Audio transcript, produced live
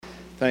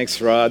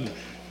Thanks, Rod.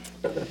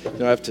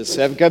 I have to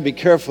say, I've got to be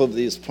careful of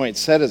these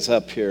poinsettias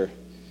up here,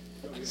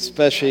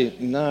 especially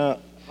now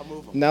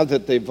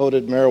that they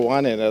voted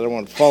marijuana in. I don't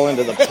want to fall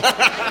into the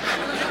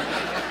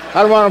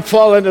I don't want to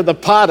fall into the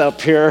pot up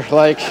here,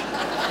 like.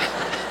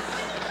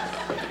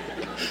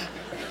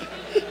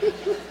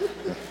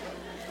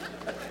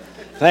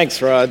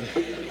 Thanks, Rod.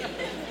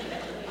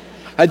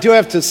 I do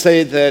have to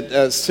say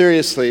that,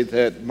 seriously,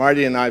 that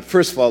Marty and I,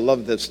 first of all,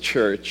 love this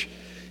church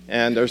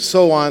and are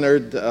so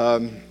honored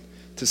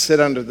to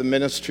sit under the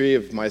ministry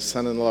of my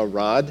son-in-law,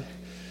 Rod.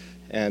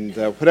 And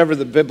whatever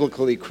the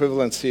biblical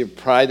equivalency of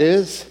pride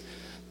is,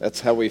 that's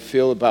how we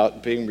feel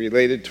about being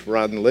related to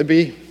Rod and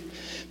Libby.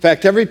 In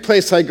fact, every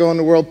place I go in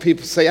the world,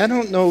 people say, I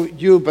don't know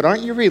you, but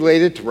aren't you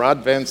related to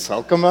Rod Van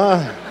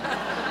Selkema?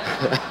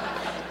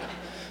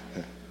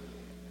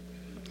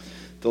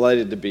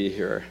 Delighted to be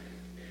here.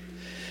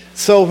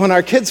 So when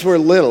our kids were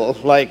little,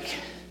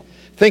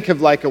 think of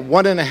like a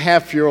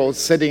 1.5-year-old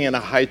sitting in a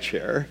high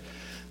chair,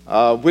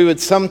 we would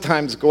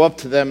sometimes go up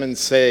to them and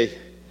say,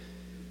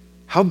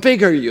 how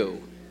big are you?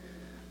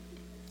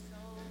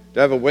 Do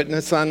I have a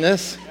witness on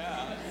this?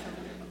 Yeah.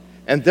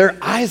 And their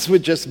eyes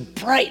would just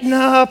brighten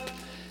up,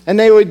 and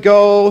they would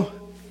go,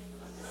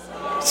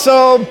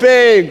 so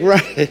big,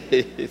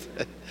 right?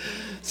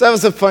 So that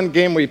was a fun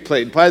game we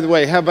played. By the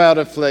way, how about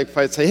if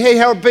I'd say, hey,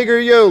 how big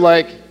are you?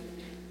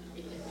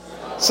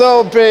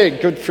 So big,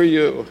 good for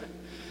you.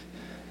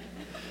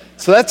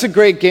 So that's a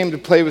great game to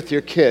play with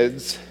your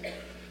kids.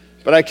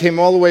 But I came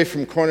all the way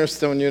from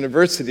Cornerstone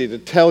University to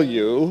tell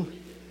you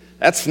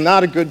that's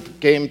not a good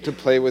game to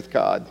play with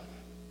God,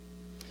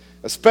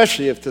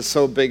 especially if the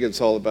so big is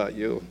all about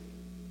you.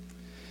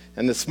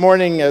 And this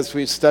morning, as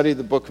we study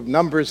the book of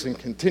Numbers and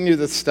continue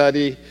the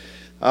study,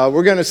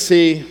 we're going to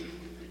see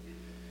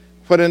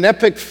what an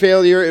epic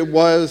failure it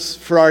was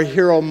for our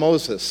hero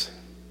Moses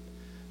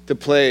to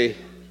play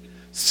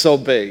so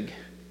big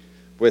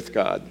with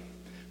God.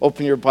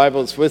 Open your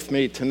Bibles with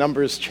me to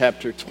Numbers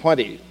chapter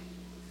 20.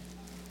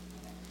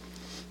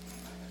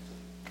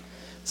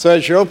 So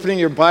as you're opening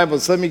your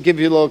Bibles, let me give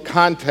you a little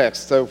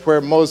context of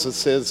where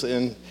Moses is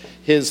in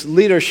his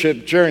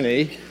leadership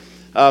journey.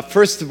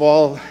 First of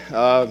all,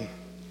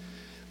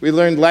 we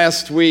learned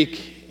last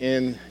week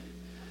in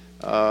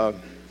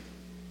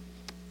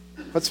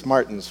what's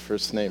Martin's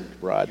first name,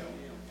 Rod?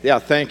 Yeah,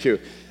 thank you.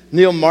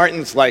 Neil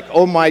Martin's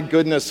oh my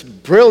goodness,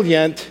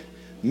 brilliant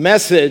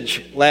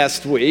message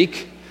last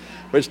week,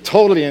 which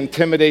totally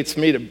intimidates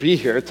me to be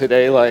here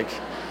today,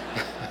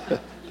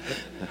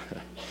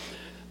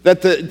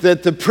 that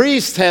the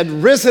priest had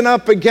risen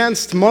up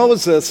against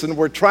Moses and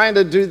were trying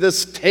to do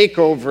this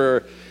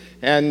takeover.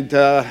 And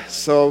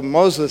so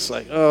Moses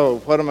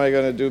oh, what am I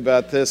going to do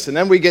about this? And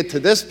then we get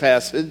to this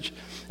passage,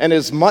 and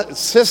his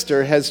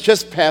sister has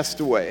just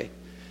passed away.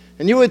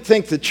 And you would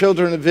think the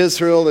children of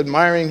Israel,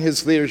 admiring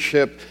his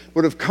leadership,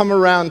 would have come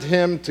around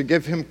him to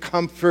give him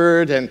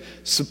comfort and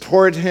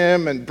support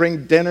him and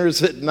bring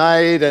dinners at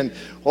night and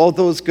all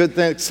those good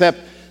things,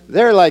 except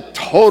they're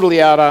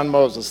totally out on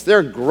Moses.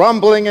 They're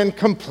grumbling and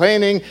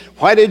complaining.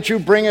 Why did you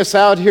bring us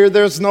out here?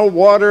 There's no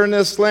water in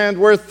this land.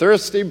 We're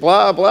thirsty,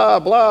 blah, blah,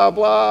 blah,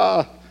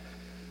 blah.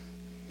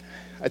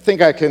 I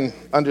think I can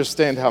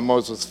understand how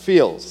Moses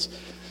feels.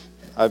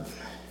 In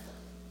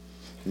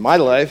my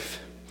life,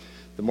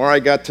 the more I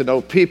got to know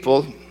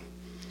people,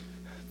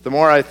 the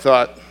more I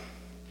thought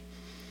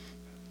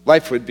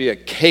life would be a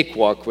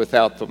cakewalk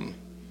without them.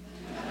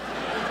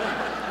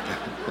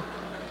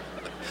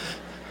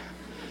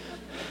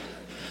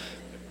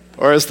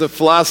 Or as the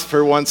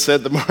philosopher once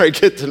said, the more I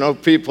get to know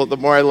people, the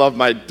more I love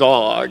my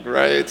dog,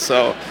 right?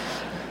 So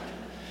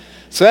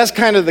that's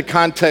kind of the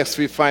context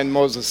we find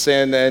Moses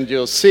in, and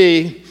you'll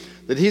see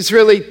that he's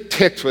really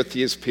ticked with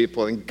these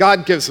people, and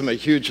God gives him a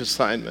huge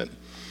assignment.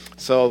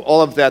 So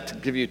all of that to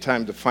give you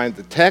time to find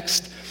the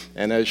text.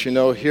 And as you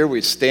know, here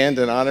we stand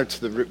in honor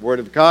to the Word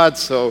of God.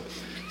 So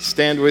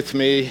stand with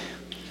me,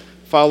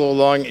 follow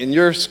along in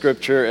your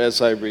scripture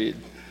as I read.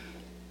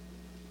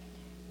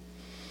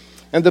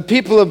 And the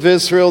people of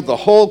Israel, the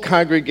whole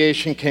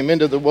congregation, came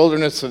into the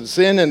wilderness of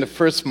Zin in the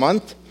first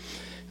month,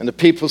 and the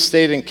people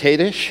stayed in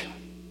Kadesh.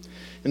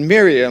 And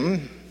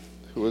Miriam,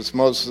 who was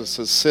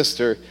Moses'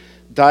 sister,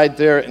 died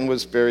there and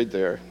was buried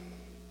there.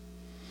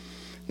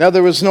 Now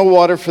there was no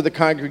water for the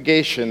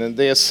congregation, and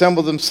they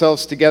assembled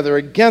themselves together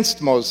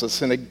against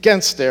Moses and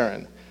against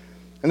Aaron.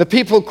 And the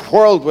people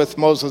quarreled with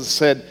Moses and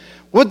said,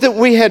 would that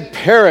we had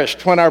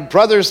perished when our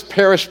brothers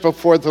perished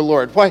before the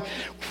Lord.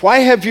 Why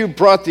have you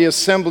brought the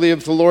assembly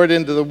of the Lord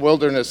into the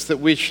wilderness that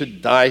we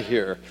should die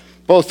here,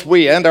 both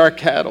we and our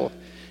cattle?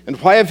 And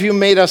why have you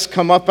made us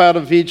come up out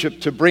of Egypt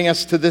to bring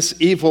us to this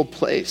evil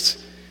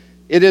place?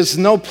 It is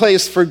no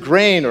place for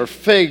grain or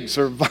figs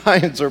or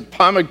vines or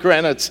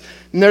pomegranates,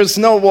 and there's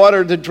no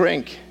water to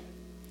drink.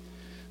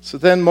 So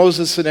then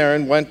Moses and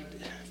Aaron went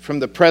from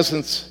the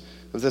presence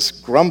of this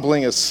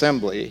grumbling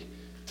assembly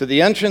to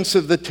the entrance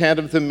of the tent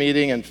of the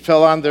meeting and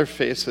fell on their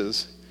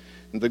faces.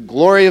 And the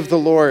glory of the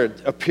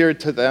Lord appeared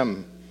to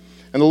them.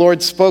 And the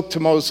Lord spoke to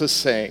Moses,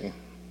 saying,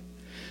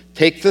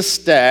 take the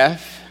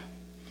staff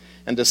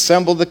and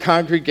assemble the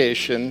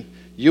congregation,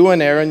 you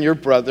and Aaron your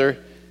brother,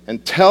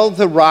 and tell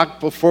the rock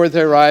before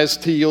their eyes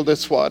to yield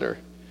its water.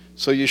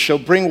 So you shall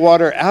bring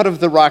water out of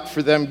the rock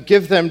for them,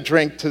 give them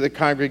drink to the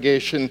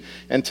congregation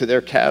and to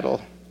their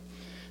cattle."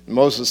 And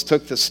Moses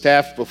took the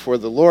staff before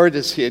the Lord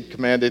as he had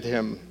commanded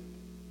him.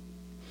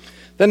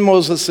 Then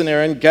Moses and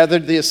Aaron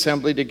gathered the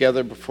assembly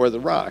together before the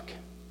rock.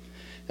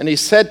 And he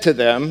said to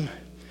them,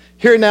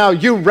 "Hear now,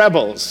 you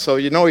rebels." So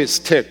you know he's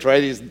ticked,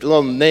 right? He's a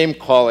little name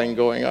calling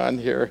going on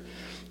here.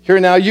 "Hear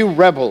now, you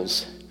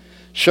rebels.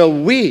 Shall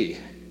we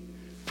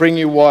bring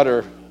you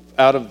water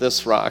out of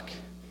this rock?"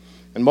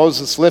 And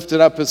Moses lifted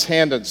up his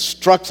hand and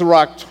struck the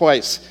rock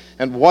twice,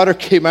 and water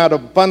came out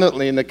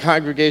abundantly, and the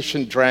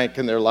congregation drank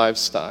and their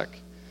livestock.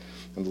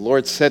 And the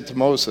Lord said to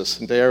Moses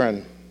and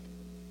Aaron,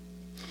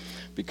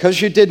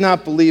 "Because you did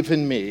not believe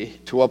in me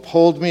to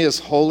uphold me as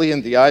holy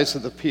in the eyes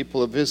of the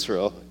people of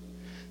Israel,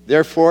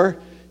 therefore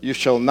you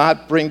shall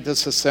not bring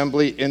this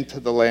assembly into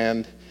the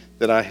land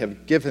that I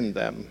have given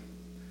them.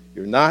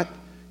 You're not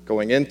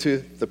going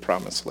into the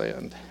promised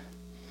land.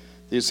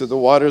 These are the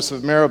waters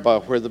of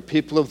Meribah, where the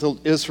people of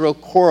Israel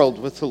quarreled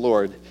with the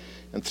Lord,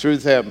 and through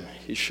them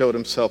he showed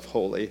himself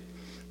holy."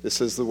 This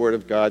is the word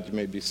of God. You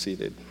may be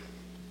seated.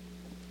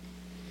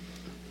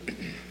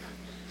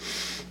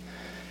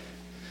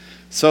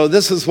 So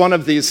this is one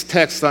of these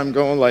texts I'm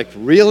going like,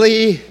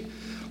 really?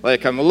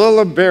 Like, I'm a little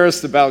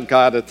embarrassed about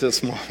God at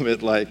this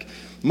moment. Like,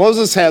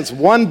 Moses has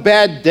one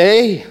bad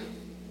day,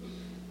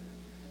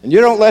 and you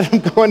don't let him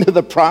go into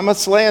the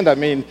promised land? I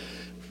mean,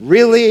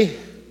 really?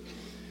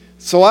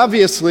 So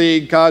obviously,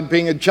 God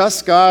being a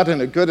just God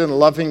and a good and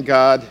loving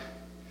God,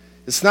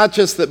 it's not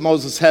just that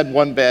Moses had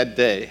one bad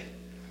day.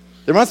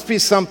 There must be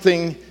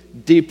something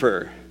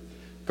deeper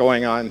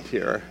going on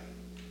here.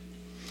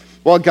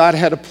 Well, God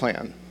had a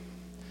plan.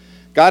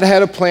 God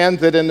had a plan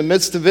that in the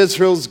midst of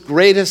Israel's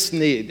greatest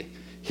need,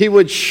 he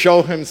would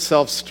show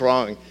himself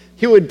strong.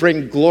 He would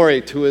bring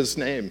glory to his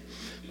name.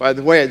 By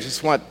the way, I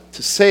just want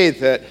to say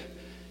that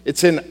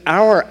it's in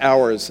our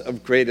hours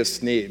of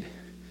greatest need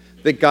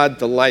that God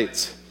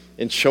delights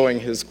in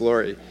showing his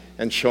glory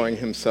and showing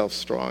himself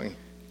strong.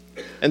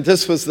 And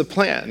this was the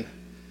plan,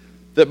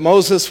 that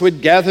Moses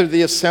would gather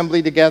the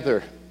assembly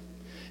together,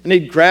 and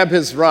he'd grab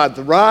his rod.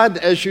 The rod,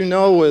 as you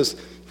know, was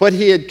what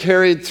he had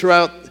carried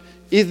throughout,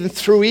 even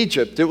through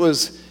Egypt. It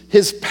was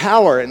his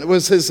power, and it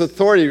was his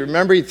authority.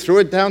 Remember, he threw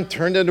it down,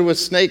 turned it into a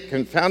snake,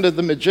 confounded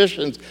the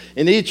magicians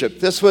in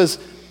Egypt. This was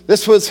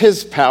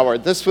his power.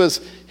 This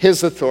was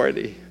his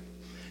authority.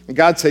 And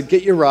God said,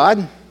 "Get your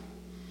rod,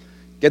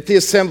 get the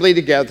assembly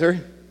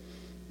together,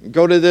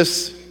 go to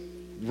this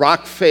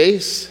rock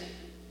face,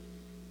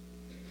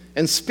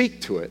 and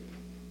speak to it.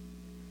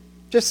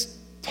 Just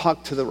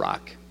talk to the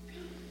rock.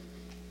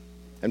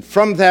 And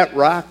from that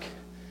rock,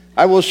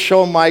 I will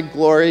show my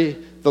glory,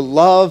 the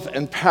love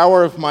and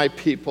power of my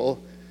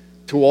people,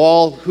 to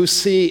all who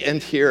see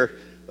and hear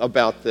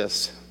about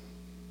this."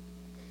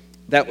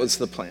 That was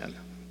the plan.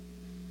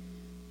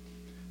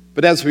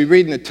 But as we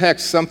read in the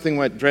text, something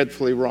went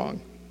dreadfully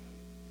wrong.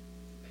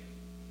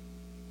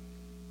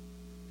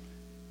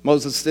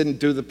 Moses didn't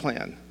do the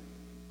plan.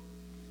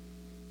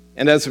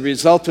 And as a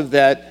result of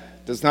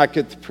that, does not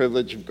get the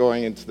privilege of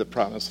going into the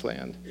promised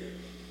land.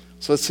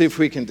 So let's see if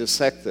we can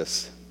dissect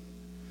this.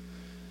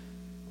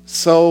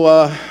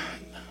 So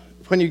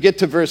when you get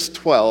to verse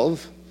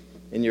 12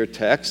 in your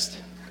text,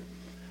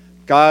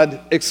 God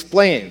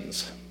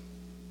explains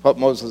what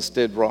Moses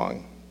did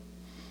wrong.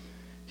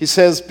 He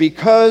says,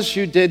 "Because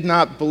you did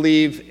not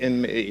believe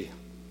in me."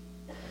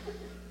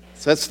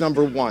 So that's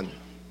number one.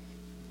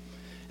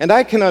 And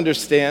I can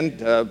understand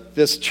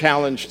this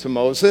challenge to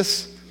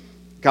Moses.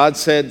 God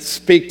said,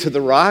 "Speak to the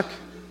rock."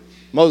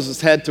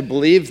 Moses had to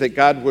believe that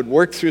God would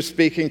work through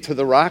speaking to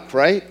the rock,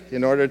 right,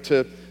 in order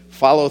to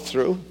follow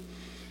through.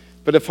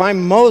 But if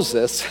I'm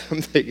Moses,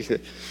 I'm thinking,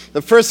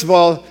 first of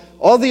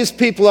all these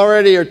people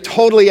already are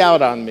totally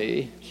out on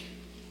me,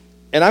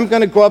 and I'm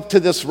going to go up to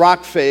this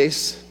rock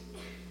face.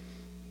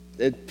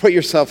 Put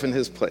yourself in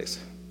his place.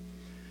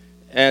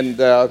 And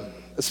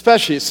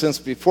especially since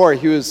before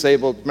he was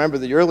able, remember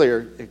the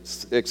earlier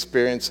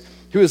experience,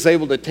 he was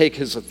able to take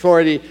his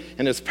authority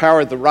and his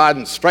power of the rod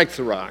and strike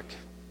the rock.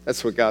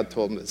 That's what God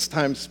told him. It's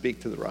time to speak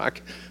to the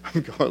rock.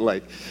 I'm going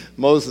like,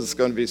 Moses is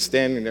going to be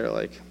standing there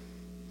like,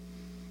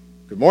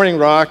 "Good morning,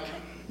 rock."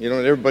 You know,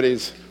 and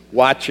everybody's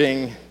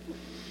watching.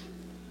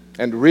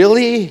 And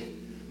really,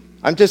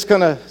 I'm just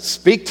going to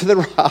speak to the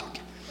rock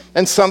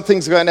and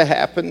something's going to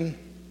happen.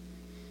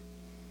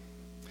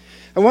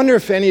 I wonder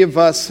if any of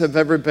us have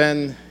ever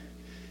been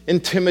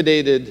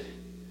intimidated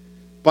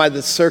by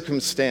the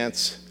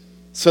circumstance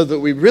so that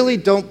we really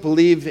don't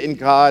believe in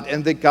God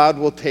and that God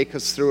will take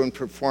us through and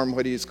perform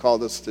what he's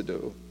called us to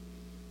do.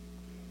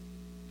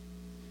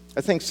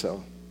 I think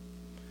so.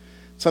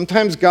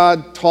 Sometimes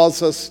God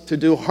calls us to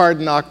do hard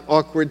and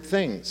awkward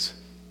things.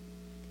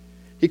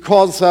 He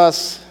calls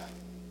us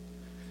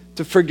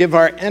to forgive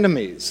our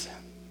enemies.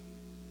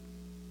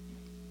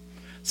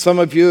 Some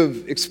of you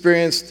have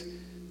experienced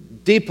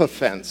deep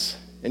offense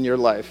in your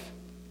life.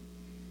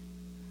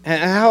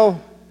 And how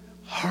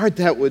hard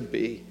that would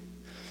be,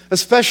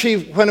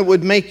 especially when it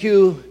would make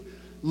you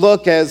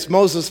look, as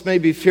Moses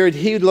maybe feared,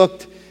 he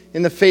looked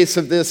in the face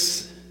of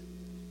this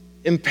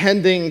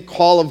impending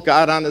call of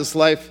God on his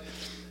life.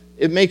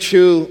 It makes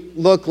you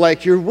look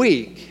like you're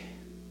weak,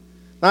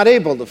 not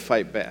able to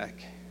fight back.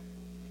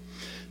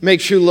 It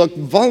makes you look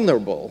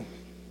vulnerable.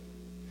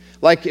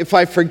 Like if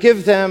I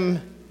forgive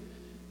them,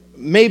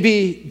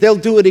 maybe they'll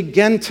do it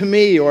again to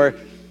me, or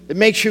it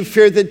makes you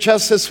fear that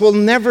justice will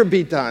never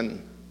be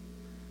done.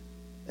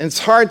 And it's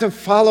hard to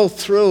follow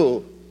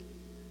through.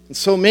 And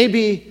so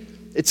maybe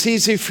it's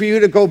easy for you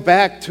to go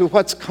back to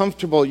what's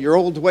comfortable, your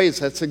old ways.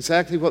 That's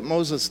exactly what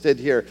Moses did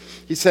here.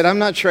 He said, I'm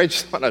not sure I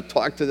just want to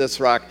talk to this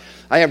rock.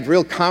 I have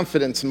real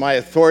confidence in my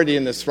authority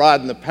in this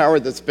rod and the power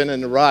that's been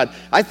in the rod.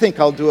 I think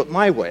I'll do it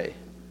my way.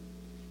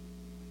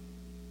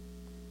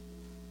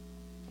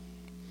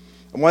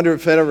 I wonder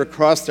if it ever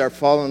crossed our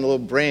fallen little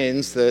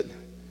brains that,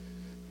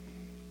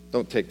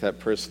 don't take that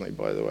personally,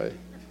 by the way,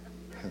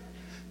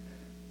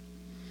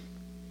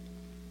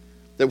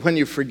 that when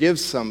you forgive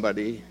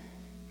somebody,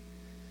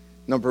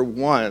 number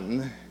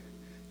one,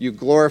 you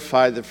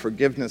glorify the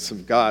forgiveness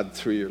of God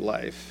through your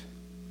life.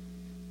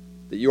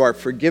 That you are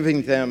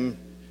forgiving them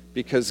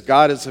because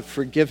God is a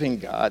forgiving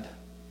God.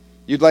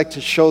 You'd like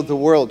to show the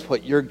world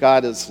what your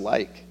God is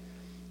like.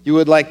 You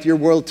would like your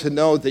world to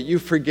know that you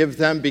forgive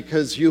them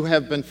because you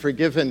have been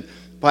forgiven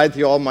by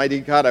the Almighty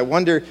God. I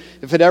wonder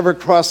if it ever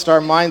crossed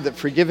our mind that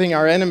forgiving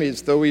our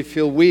enemies, though we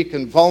feel weak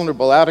and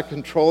vulnerable, out of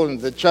control, and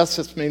that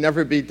justice may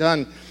never be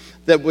done,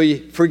 that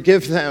we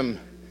forgive them.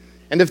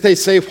 And if they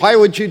say, why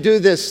would you do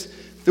this?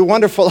 The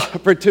wonderful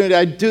opportunity,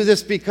 I do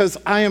this because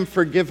I am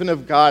forgiven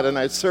of God, and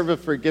I serve a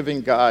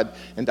forgiving God,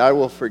 and I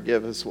will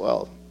forgive as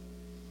well.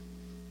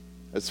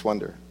 Let's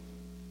wonder.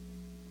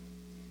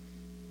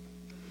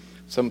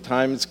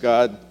 Sometimes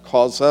God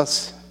calls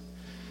us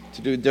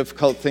to do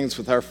difficult things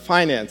with our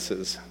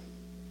finances.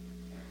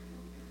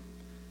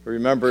 I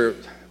remember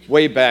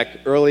way back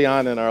early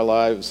on in our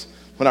lives,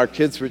 when our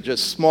kids were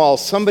just small,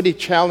 somebody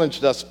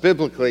challenged us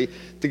biblically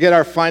to get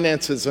our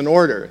finances in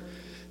order.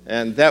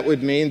 And that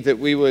would mean that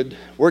we would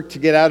work to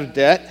get out of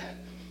debt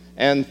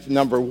and,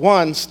 number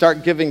one,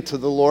 start giving to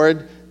the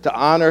Lord to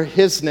honor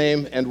His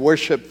name and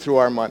worship through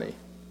our money.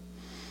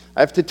 I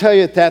have to tell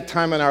you, at that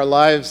time in our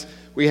lives,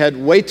 we had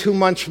way too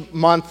much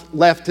month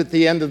left at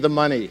the end of the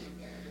money.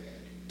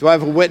 Do I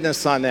have a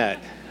witness on that?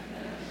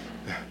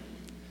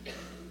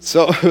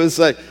 So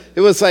it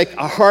was like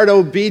a hard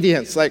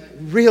obedience, like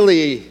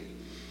really.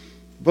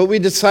 But we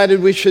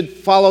decided we should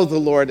follow the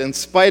Lord in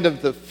spite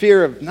of the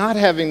fear of not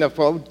having enough,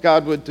 what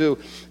God would do.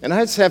 And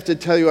I just have to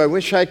tell you, I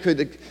wish I could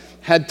have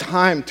had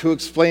time to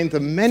explain the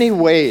many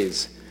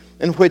ways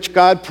in which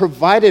God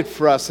provided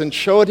for us and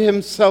showed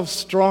Himself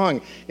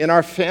strong in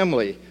our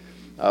family.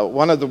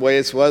 One of the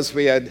ways was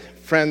we had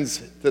friends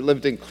that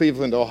lived in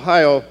Cleveland,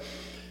 Ohio,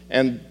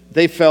 and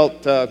they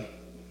felt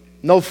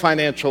no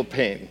financial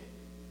pain. Have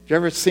you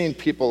ever seen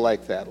people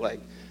like that?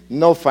 Like,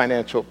 no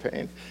financial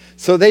pain.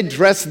 So they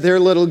dressed their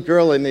little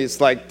girl in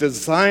these like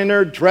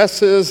designer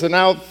dresses and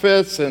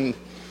outfits, and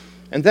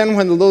then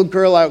when the little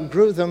girl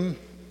outgrew them,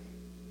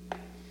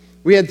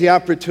 we had the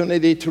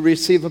opportunity to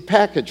receive a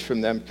package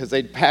from them because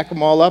they'd pack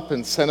them all up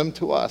and send them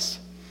to us.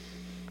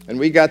 And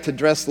we got to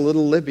dress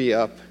little Libby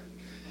up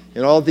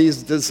in all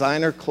these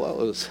designer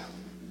clothes.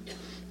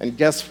 And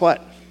guess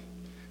what?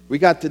 We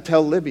got to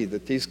tell Libby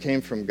that these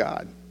came from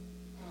God,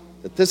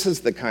 that this is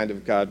the kind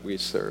of God we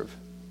serve.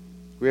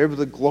 We were able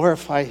to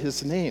glorify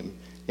His name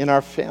in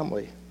our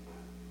family.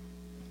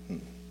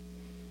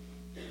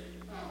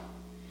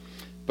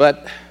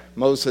 But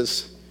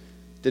Moses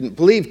didn't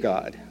believe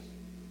God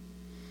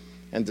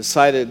and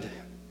decided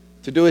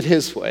to do it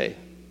his way.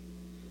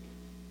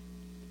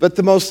 But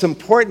the most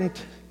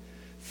important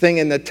thing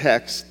in the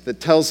text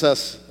that tells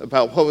us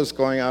about what was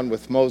going on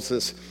with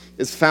Moses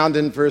is found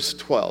in verse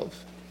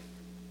 12.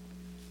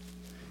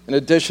 In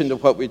addition to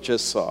what we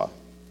just saw,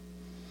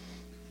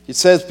 he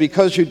says,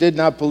 because you did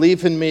not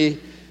believe in me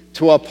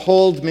to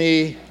uphold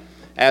me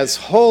as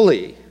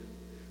holy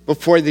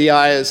before the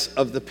eyes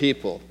of the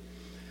people.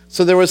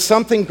 So there was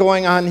something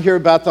going on here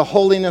about the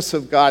holiness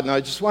of God. Now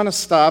I just want to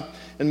stop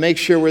and make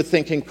sure we're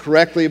thinking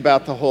correctly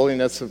about the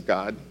holiness of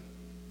God.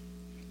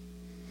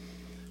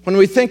 When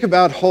we think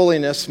about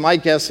holiness, my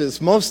guess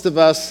is most of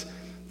us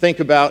think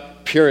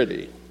about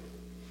purity.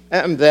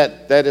 And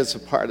that is a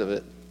part of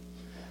it.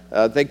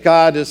 That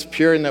God is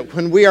pure, and that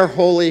when we are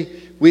holy,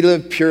 we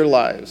live pure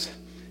lives.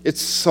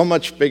 It's so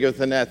much bigger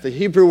than that. The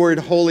Hebrew word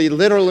holy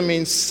literally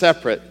means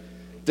separate,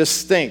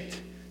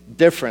 distinct,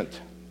 different.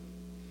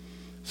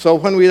 So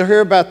when we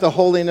hear about the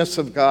holiness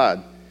of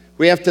God,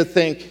 we have to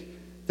think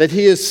that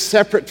He is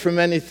separate from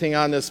anything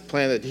on this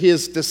planet. He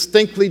is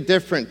distinctly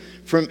different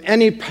from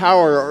any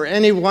power or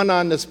anyone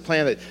on this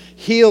planet.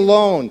 He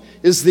alone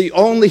is the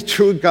only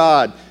true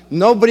God.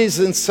 Nobody's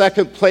in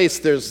second place.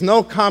 There's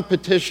no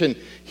competition.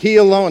 He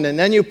alone. And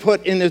then you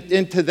put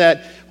into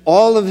that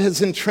all of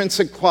His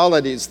intrinsic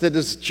qualities, that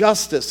His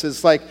justice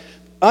is like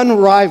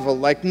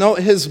unrivaled, like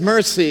His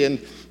mercy and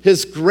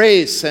His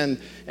grace and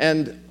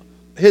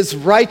his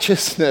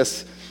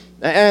righteousness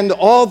and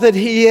all that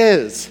he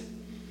is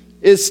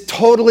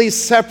totally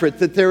separate,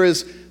 that there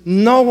is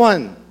no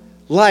one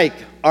like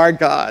our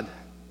God.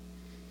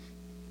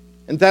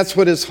 And that's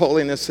what his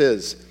holiness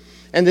is.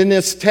 And in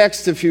this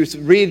text, if you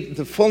read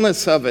the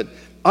fullness of it,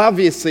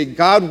 obviously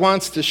God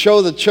wants to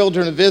show the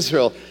children of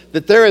Israel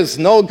that there is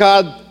no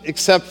God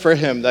except for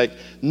him. Like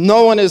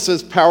no one is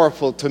as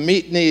powerful to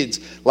meet needs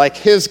like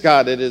his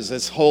God. It is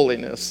his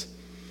holiness.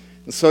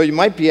 And so you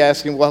might be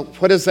asking, well,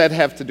 what does that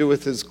have to do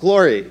with his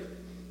glory?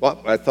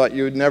 Well, I thought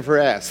you would never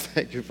ask.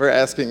 Thank you for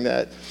asking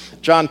that.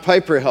 John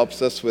Piper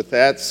helps us with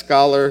that,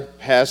 scholar,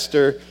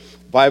 pastor,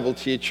 Bible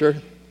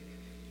teacher.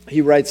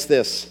 He writes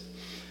this: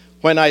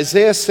 when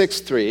Isaiah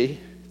 6:3,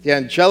 the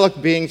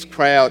angelic beings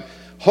cry out,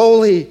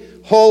 "Holy,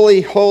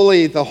 holy,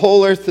 holy, the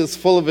whole earth is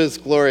full of his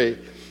glory,"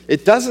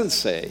 it doesn't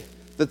say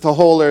that the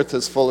whole earth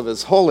is full of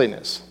his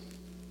holiness.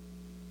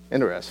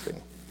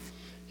 Interesting.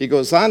 He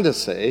goes on to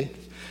say,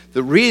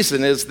 the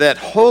reason is that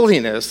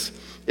holiness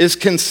is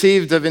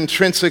conceived of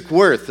intrinsic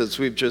worth, as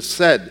we've just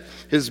said.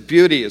 His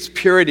beauty, his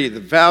purity,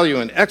 the value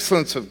and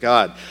excellence of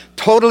God,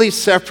 totally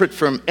separate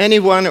from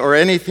anyone or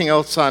anything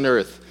else on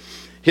earth.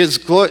 His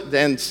glory,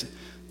 and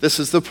this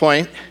is the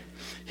point,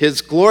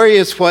 his glory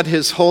is what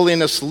his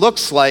holiness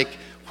looks like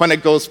when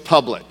it goes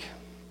public.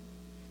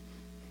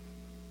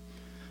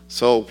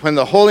 So when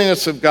the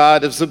holiness of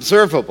God is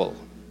observable,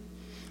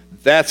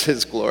 that's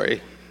his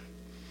glory.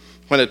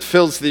 When it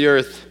fills the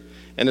earth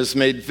and is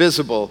made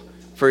visible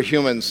for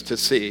humans to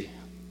see.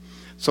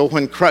 So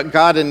when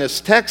God in this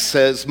text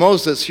says,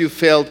 Moses, you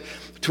failed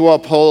to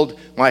uphold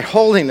my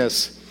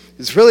holiness,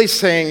 he's really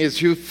saying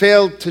is you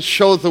failed to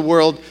show the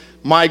world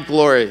my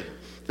glory,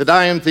 that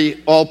I am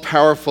the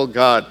all-powerful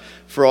God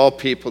for all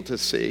people to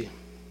see.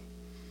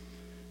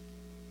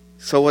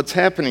 So what's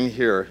happening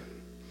here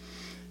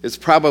is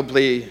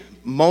probably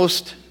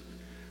most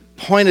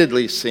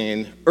pointedly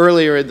seen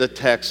earlier in the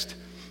text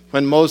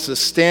when Moses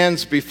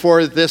stands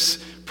before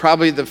this,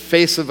 probably the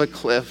face of a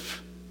cliff,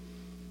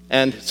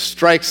 and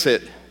strikes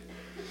it.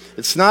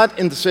 It's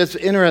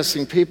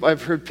interesting.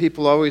 I've heard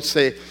people always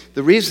say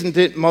the reason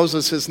that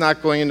Moses is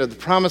not going into the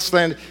promised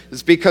land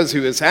is because he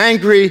was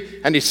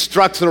angry and he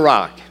struck the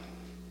rock.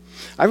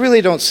 I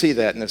really don't see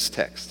that in this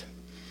text.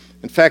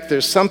 In fact,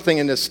 there's something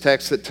in this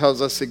text that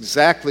tells us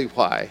exactly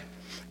why.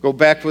 Go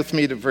back with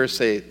me to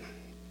verse 8.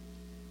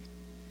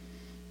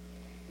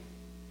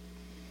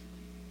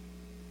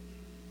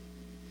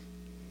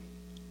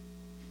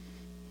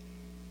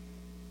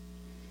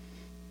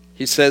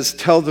 He says,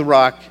 tell the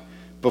rock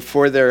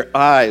before their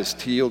eyes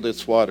to yield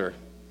its water.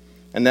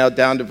 And now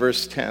down to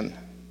verse 10.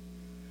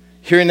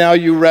 Hear now,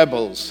 you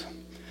rebels.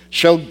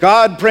 Shall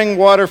God bring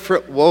water for...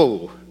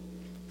 Whoa.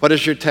 What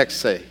does your text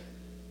say?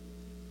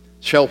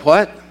 Shall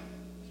what?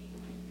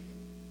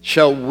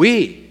 Shall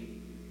we,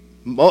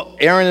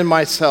 Aaron and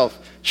myself,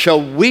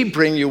 shall we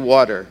bring you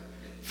water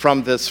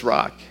from this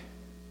rock?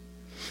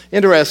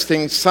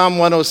 Interesting, Psalm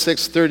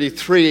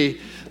 106:33,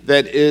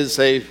 that is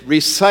a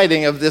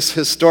reciting of this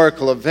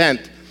historical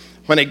event,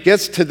 when it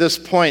gets to this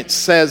point,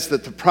 says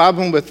that the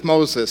problem with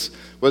Moses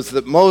was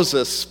that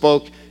Moses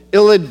spoke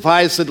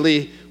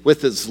ill-advisedly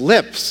with his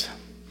lips.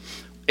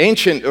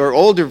 Ancient or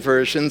older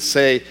versions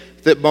say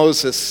that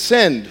Moses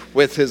sinned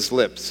with his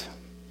lips.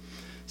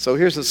 So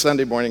here's a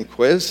Sunday morning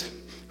quiz.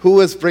 Who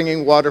was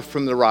bringing water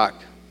from the rock?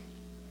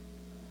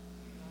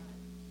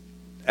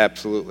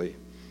 Absolutely.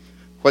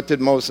 What did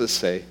Moses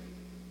say?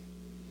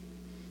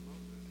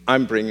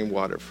 I'm bringing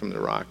water from the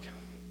rock.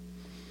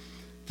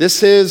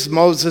 This is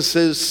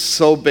Moses'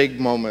 so big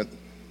moment.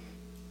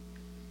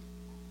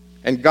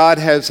 And God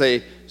has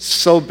a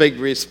so big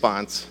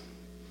response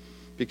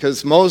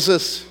because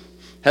Moses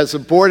has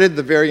aborted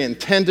the very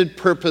intended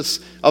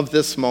purpose of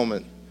this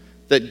moment,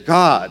 that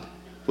God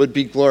would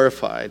be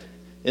glorified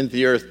in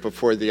the earth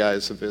before the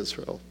eyes of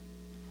Israel.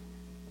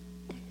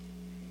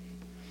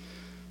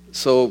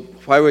 So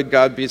why would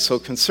God be so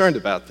concerned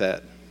about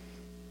that?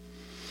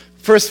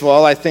 First of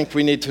all, I think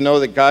we need to know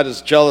that God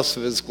is jealous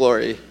of his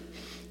glory.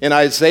 In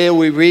Isaiah,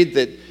 we read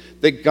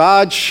that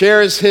God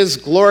shares his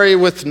glory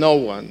with no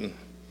one.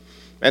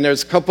 And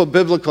there's a couple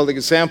biblical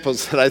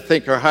examples that I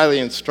think are highly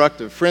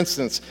instructive. For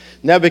instance,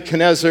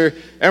 Nebuchadnezzar,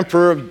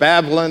 emperor of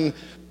Babylon,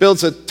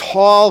 builds a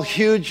tall,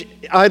 huge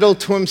idol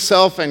to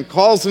himself and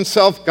calls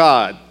himself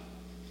God.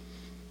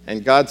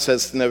 And God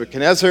says to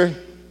Nebuchadnezzar,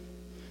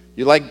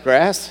 you like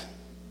grass?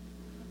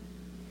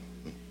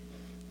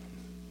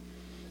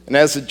 And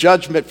as a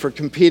judgment for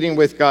competing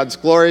with God's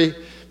glory,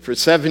 for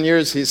 7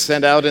 years he's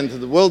sent out into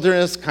the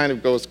wilderness, kind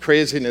of goes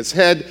crazy in his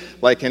head,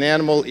 like an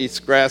animal, eats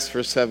grass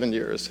for 7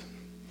 years.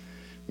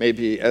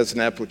 Maybe as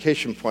an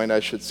application point, I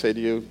should say to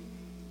you,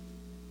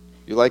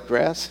 you like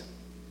grass?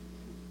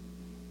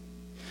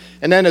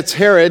 And then it's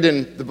Herod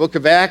in the book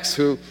of Acts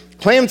who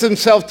claims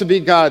himself to be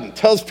God and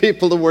tells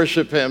people to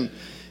worship him,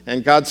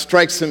 and God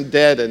strikes him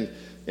dead. And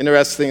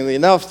interestingly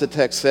enough, the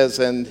text says,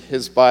 and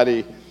his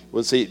body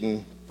was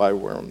eaten by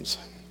worms.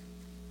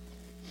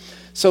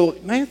 So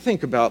now you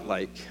think about,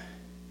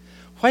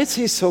 why is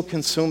he so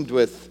consumed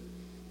with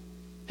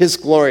his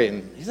glory,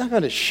 and he's not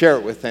going to share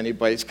it with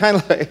anybody. It's kind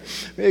of like,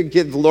 maybe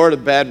give the Lord a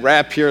bad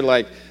rap here,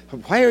 like,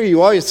 why are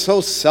you always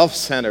so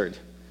self-centered?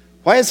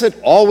 Why is it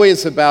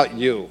always about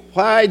you?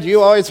 Why do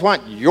you always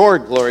want your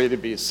glory to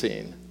be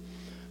seen?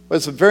 Well,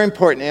 there's a very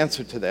important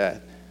answer to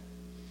that.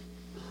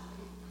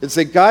 It's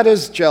that God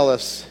is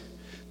jealous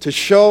to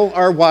show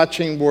our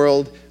watching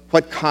world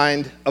what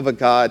kind of a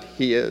God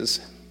he is.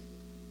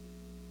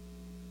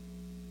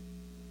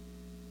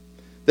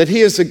 That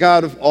he is a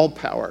God of all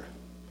power,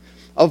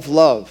 of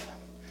love,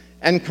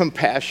 and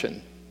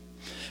compassion.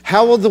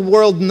 How will the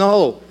world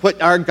know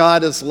what our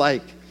God is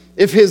like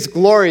if his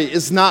glory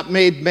is not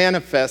made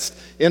manifest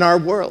in our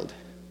world?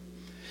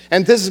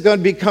 And this is going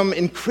to become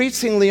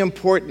increasingly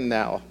important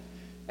now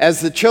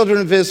as the children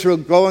of Israel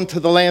go into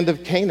the land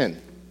of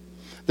Canaan.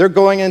 They're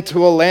going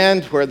into a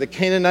land where the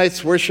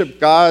Canaanites worship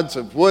gods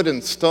of wood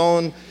and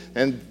stone,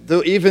 and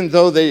even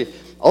though they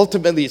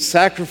ultimately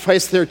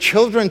sacrifice their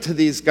children to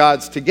these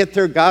gods to get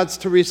their gods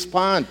to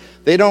respond,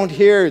 they don't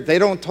hear, they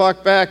don't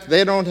talk back,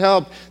 they don't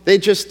help. They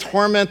just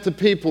torment the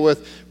people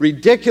with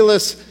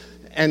ridiculous,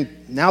 and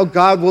now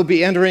God will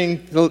be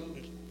entering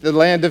the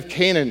land of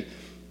Canaan.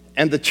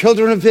 And the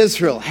children of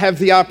Israel have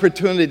the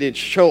opportunity to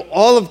show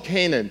all of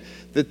Canaan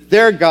that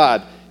their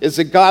God is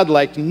a God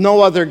like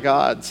no other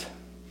gods.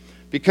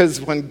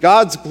 Because when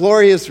God's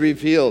glory is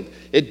revealed,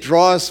 it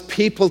draws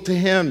people to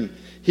him.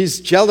 He's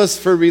jealous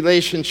for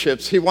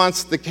relationships. He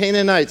wants the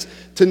Canaanites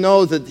to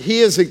know that he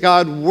is a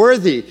God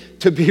worthy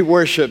to be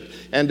worshiped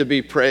and to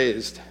be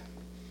praised.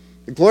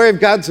 The glory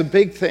of God's a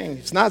big thing.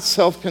 He's not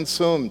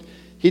self-consumed.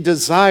 He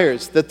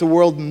desires that the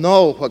world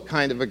know what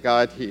kind of a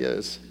God he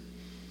is.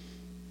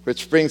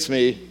 Which brings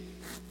me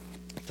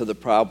to the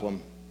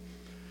problem.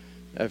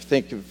 I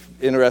think,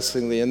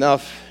 interestingly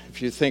enough,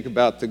 if you think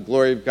about the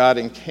glory of God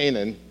in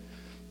Canaan,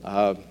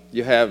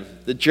 you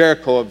have the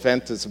Jericho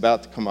event is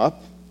about to come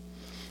up.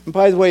 And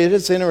by the way, it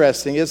is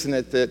interesting, isn't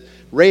it, that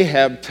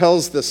Rahab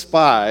tells the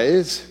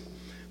spies,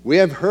 we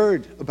have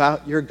heard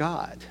about your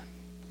God,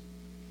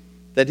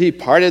 that he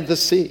parted the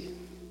sea,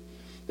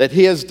 that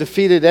he has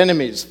defeated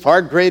enemies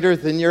far greater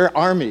than your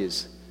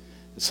armies.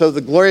 So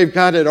the glory of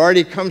God had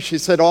already come. She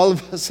said, all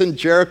of us in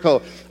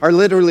Jericho are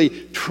literally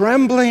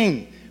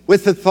trembling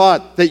with the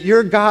thought that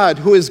your God,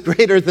 who is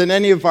greater than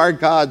any of our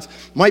gods,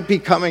 might be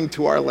coming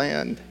to our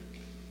land.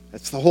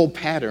 That's the whole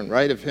pattern,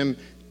 right, of him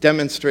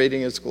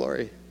demonstrating his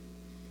glory.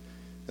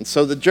 And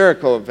so the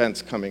Jericho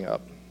event's coming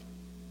up.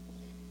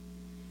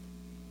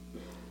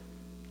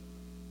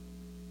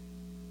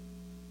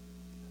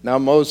 Now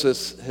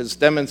Moses has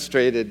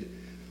demonstrated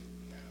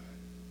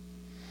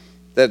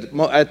that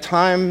at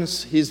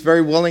times he's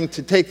very willing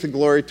to take the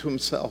glory to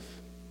himself.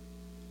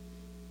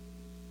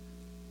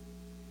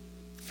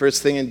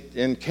 First thing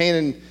in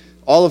Canaan,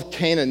 all of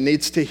Canaan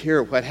needs to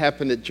hear what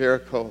happened at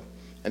Jericho.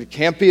 And it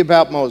can't be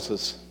about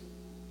Moses.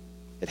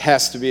 It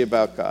has to be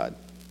about God.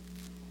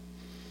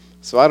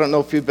 So I don't know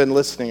if you've been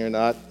listening or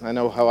not. I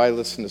know how I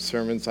listen to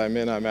sermons. I'm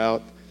in, I'm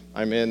out.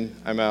 I'm in,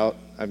 I'm out.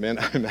 I'm in,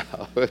 I'm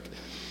out.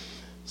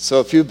 So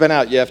if you've been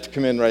out, you have to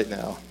come in right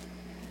now.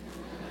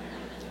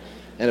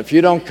 And if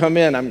you don't come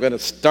in, I'm going to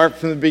start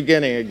from the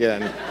beginning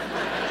again.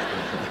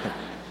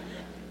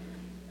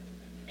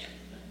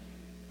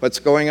 What's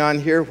going on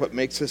here, what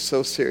makes this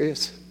so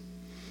serious,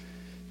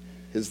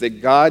 is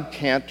that God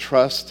can't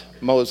trust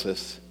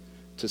Moses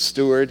to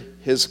steward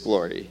his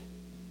glory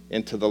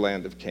into the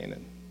land of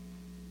Canaan.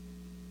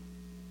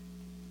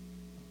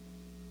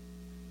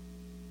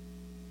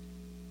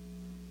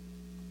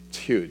 It's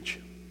huge.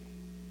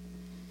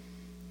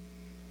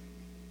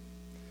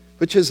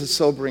 Which is a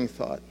sobering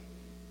thought.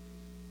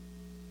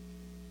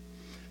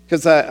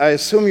 Because I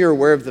assume you're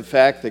aware of the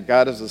fact that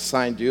God has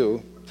assigned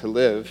you to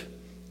live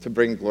to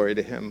bring glory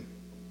to him.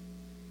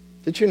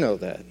 Did you know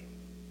that?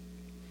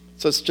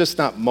 So it's just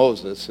not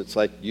Moses, it's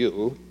like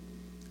you,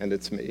 and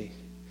it's me.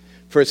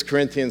 1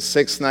 Corinthians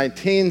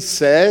 6:19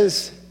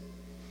 says,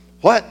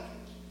 what?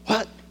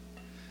 What?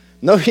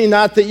 Know ye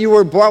not that you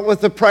were bought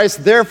with a price,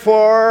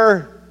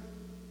 therefore...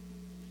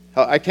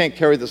 I can't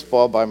carry this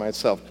ball by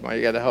myself. Come on,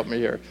 you got to help me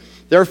here.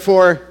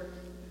 Therefore,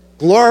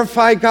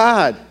 glorify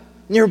God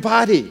in your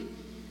body.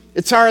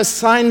 It's our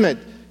assignment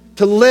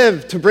to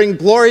live, to bring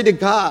glory to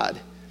God.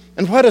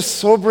 And what a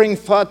sobering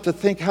thought to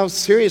think how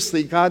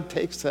seriously God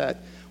takes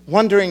that.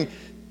 Wondering,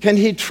 can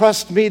he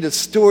trust me to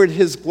steward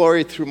his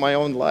glory through my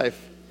own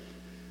life?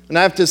 And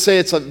I have to say,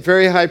 it's a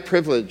very high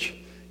privilege.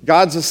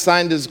 God's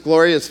assigned his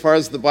glory, as far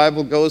as the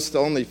Bible goes, to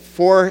only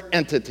 4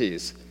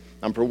 entities.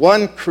 Number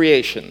 1,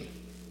 creation.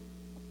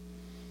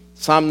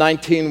 Psalm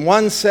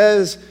 19:1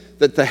 says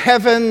that the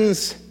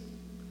heavens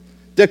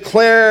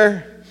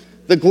declare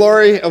the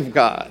glory of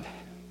God.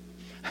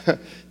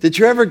 Did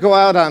you ever go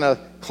out on a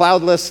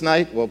cloudless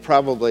night? Well,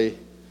 probably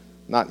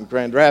not in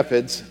Grand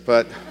Rapids,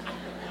 but...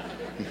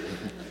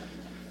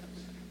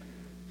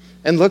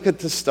 and look at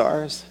the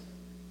stars,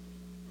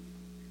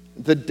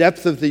 the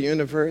depth of the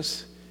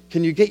universe.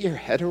 Can you get your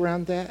head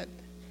around that?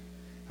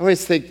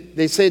 always think,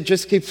 they say it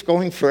just keeps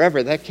going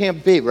forever. That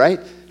can't be, right?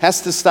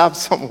 Has to stop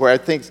somewhere. I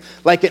think it's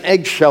like an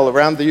eggshell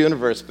around the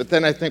universe. But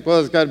then I think, well,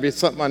 there's got to be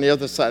something on the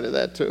other side of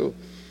that too.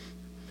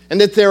 And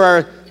that there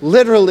are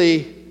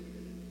literally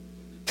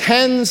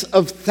tens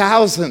of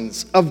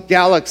thousands of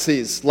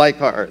galaxies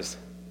like ours.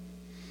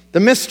 The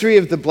mystery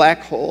of the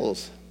black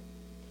holes.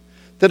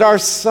 That our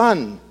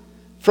sun,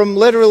 from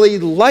literally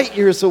light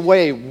years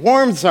away,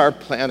 warms our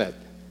planet.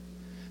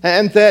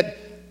 And that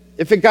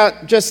if it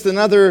got just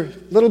another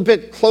little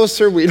bit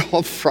closer, we'd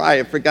all fry.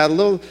 If it got a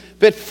little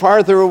bit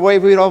farther away,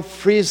 we'd all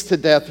freeze to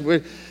death.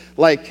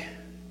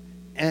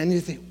 And you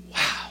think,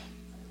 wow,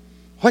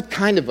 what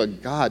kind of a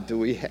God do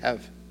we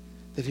have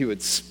that he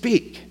would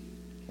speak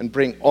and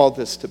bring all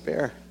this to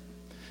bear?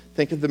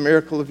 Think of the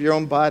miracle of your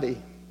own body.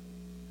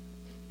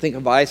 Think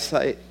of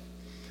eyesight,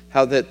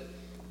 how that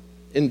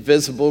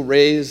invisible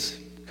rays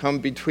come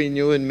between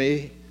you and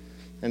me,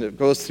 and it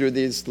goes through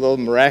these little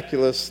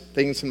miraculous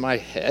things in my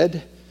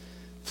head,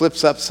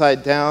 flips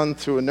upside down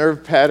through a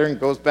nerve pattern,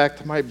 goes back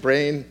to my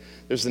brain.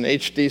 There's an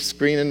HD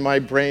screen in my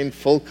brain,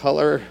 full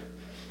color,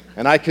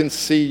 and I can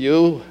see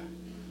you.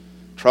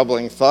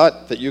 Troubling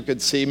thought that you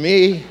could see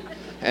me.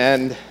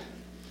 And,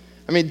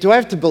 do I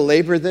have to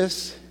belabor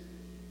this?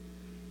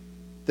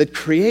 That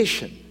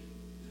creation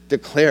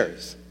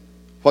declares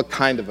what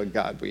kind of a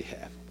God we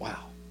have.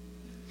 Wow.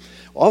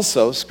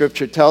 Also,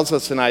 Scripture tells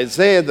us in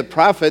Isaiah, the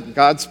prophet,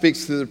 God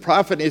speaks to the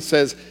prophet, and he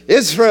says,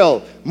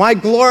 Israel, my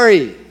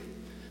glory.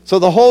 So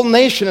the whole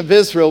nation of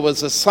Israel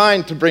was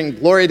assigned to bring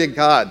glory to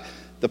God.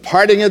 The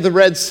parting of the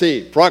Red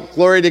Sea brought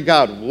glory to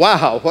God.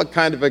 Wow, what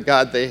kind of a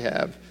God they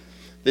have.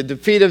 The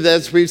defeat of,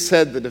 as we've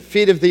said, the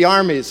defeat of the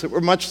armies that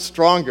were much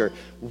stronger.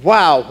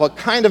 Wow, what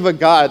kind of a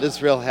God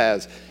Israel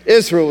has.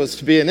 Israel was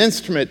to be an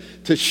instrument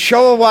to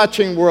show a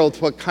watching world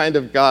what kind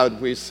of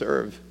God we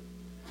serve.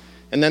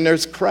 And then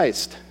there's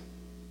Christ.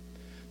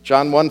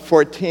 John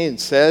 1:14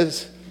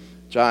 says,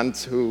 John,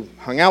 who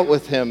hung out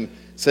with him,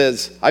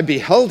 says, I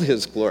beheld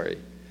his glory,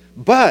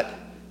 but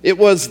it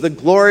was the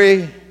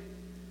glory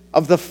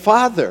of the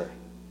Father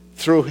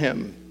through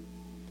him.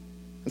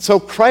 And so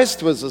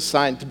Christ was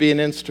assigned to be an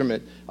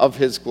instrument of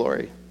his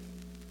glory.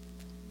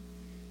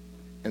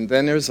 And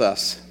then there's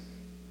us.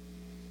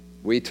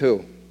 We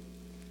too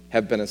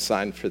have been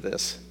assigned for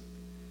this.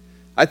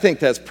 I think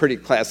that's pretty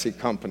classy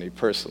company,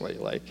 personally.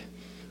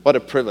 What a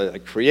privilege.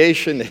 Like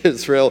creation,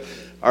 Israel,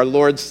 our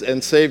Lord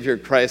and Savior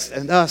Christ,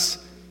 and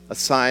us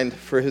assigned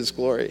for his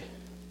glory.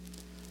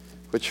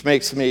 Which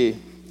makes me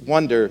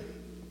wonder,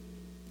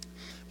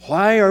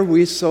 why are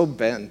we so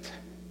bent,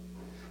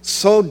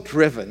 so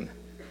driven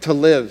to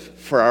live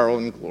for our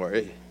own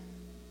glory?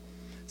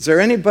 Is there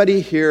anybody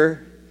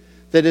here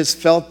that has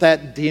felt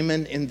that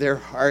demon in their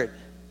heart?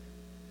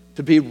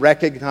 To be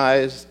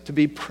recognized, to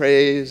be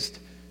praised,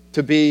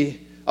 to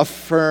be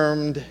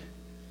affirmed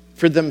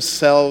for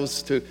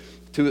themselves,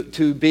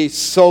 to be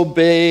so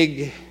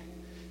big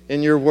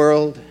in your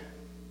world?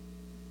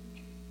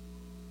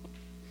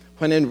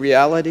 When in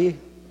reality,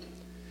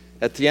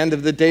 at the end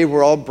of the day,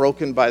 we're all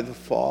broken by the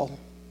fall.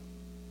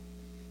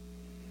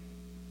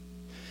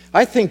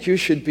 I think you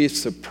should be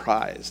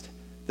surprised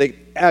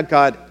that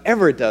God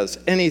ever does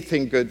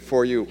anything good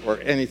for you or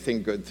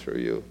anything good through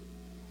you.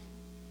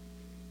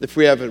 If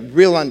we have a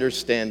real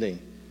understanding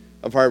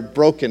of our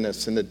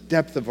brokenness and the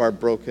depth of our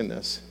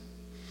brokenness.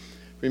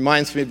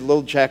 Reminds me of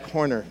little Jack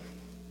Horner.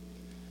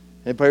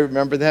 Anybody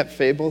remember that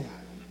fable?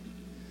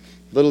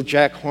 Little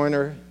Jack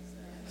Horner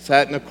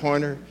sat in a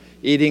corner,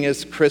 eating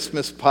his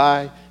Christmas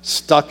pie,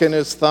 stuck in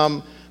his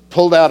thumb,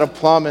 pulled out a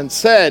plum and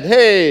said,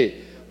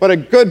 hey, what a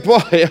good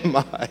boy am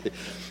I.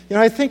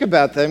 I think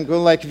about that and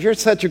go if you're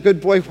such a good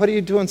boy, what are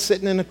you doing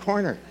sitting in a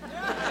corner?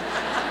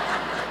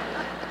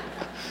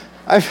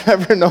 I've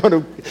never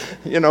known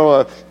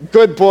a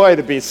good boy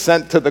to be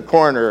sent to the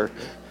corner.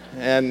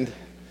 And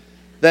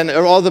then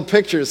all the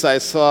pictures I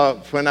saw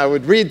when I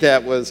would read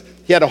that was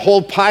he had a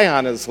whole pie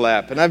on his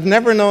lap. And I've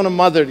never known a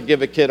mother to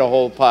give a kid a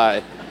whole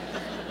pie.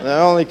 And the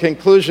only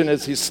conclusion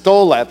is he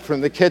stole that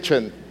from the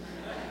kitchen.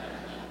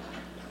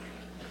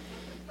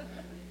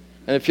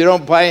 And if you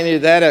don't buy any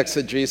of that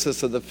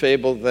exegesis of the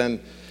fable, then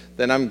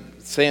I'm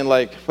saying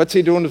what's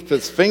he doing with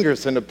his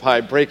fingers in the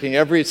pie, breaking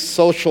every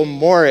social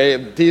moray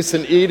of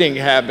decent eating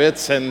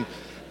habits.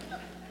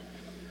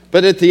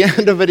 But at the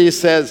end of it, he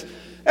says,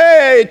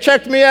 hey,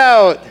 check me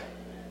out.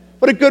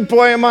 What a good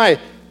boy am I.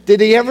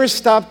 Did he ever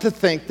stop to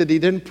think that he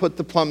didn't put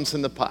the plums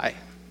in the pie?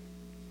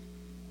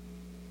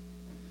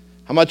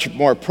 How much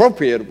more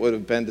appropriate it would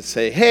have been to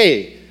say,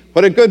 hey,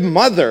 what a good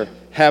mother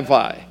have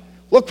I.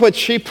 Look what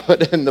she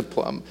put in the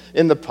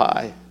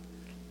pie.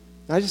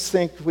 I just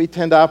think we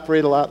tend to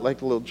operate a lot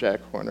like a little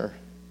Jack Horner.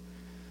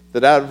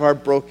 That out of our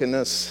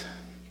brokenness,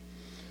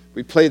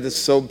 we play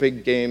this so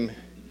big game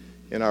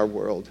in our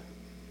world.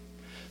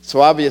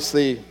 So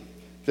obviously,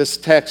 this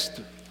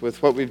text,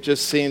 with what we've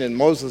just seen in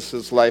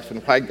Moses' life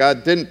and why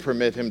God didn't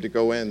permit him to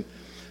go in,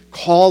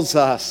 calls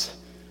us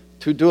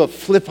to do a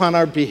flip on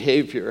our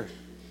behavior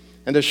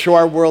and to show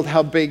our world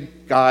how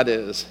big God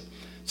is.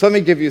 So let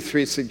me give you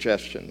 3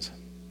 suggestions.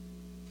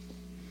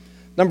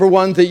 Number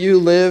one, that you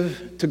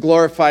live to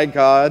glorify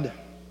God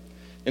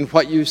in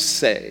what you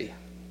say.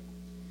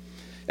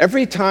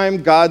 Every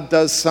time God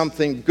does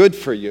something good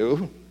for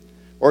you,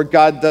 or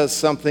God does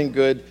something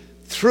good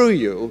through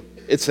you,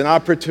 it's an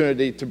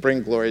opportunity to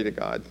bring glory to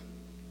God.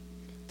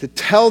 To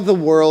tell the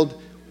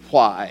world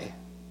why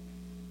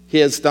He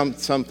has done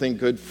something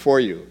good for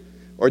you,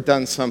 or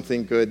done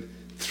something good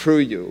through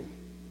you.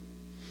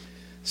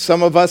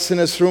 Some of us in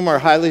this room are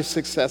highly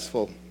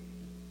successful.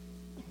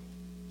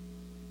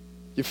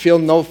 You feel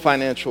no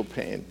financial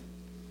pain.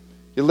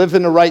 You live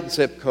in the right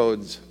zip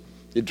codes.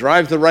 You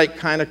drive the right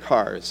kind of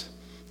cars.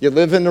 You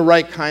live in the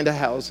right kind of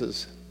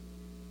houses.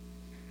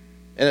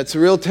 And it's a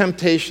real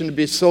temptation to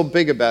be so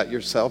big about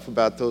yourself,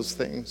 about those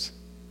things.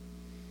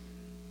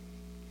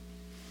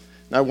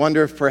 And I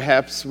wonder if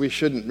perhaps we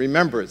shouldn't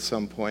remember at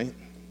some point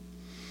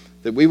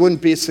that we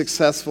wouldn't be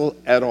successful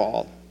at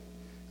all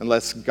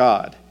unless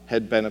God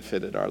had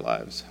benefited our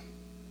lives.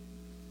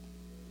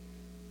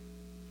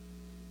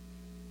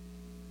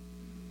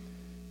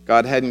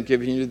 God hadn't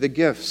given you the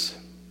gifts,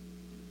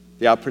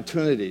 the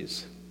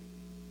opportunities,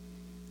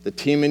 the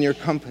team in your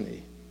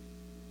company,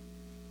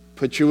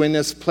 put you in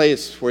this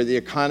place where the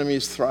economy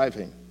is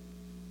thriving.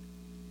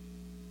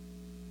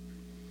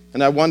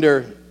 And I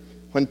wonder,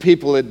 when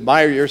people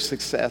admire your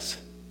success,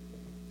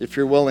 if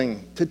you're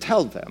willing to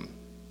tell them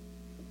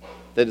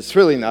that it's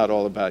really not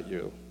all about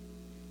you,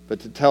 but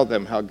to tell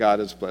them how God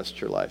has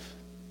blessed your life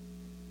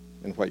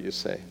and what you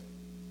say.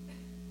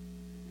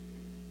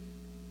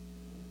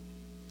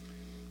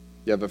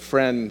 You have a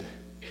friend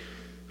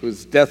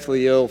who's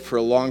deathly ill for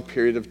a long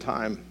period of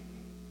time.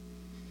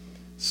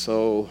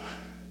 So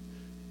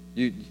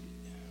you,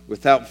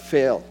 without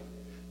fail,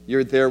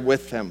 you're there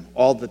with them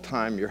all the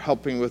time. You're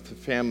helping with the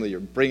family. You're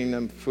bringing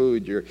them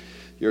food.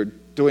 You're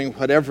doing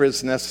whatever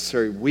is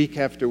necessary week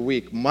after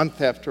week,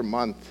 month after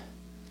month.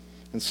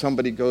 And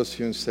somebody goes to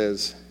you and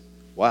says,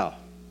 "Wow,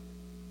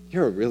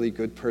 you're a really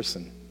good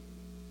person."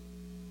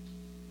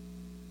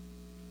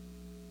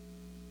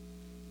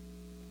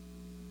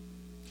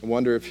 I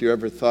wonder if you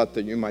ever thought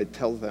that you might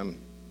tell them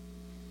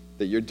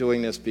that you're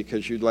doing this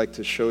because you'd like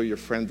to show your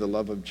friend the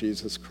love of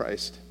Jesus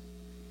Christ,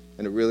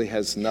 and it really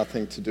has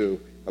nothing to do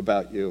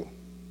about you.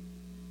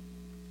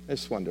 I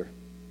just wonder.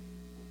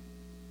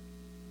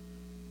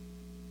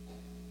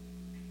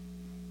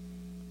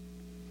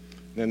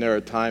 And then there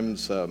are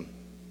times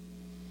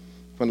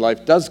when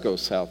life does go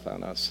south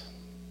on us.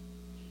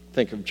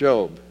 Think of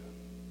Job.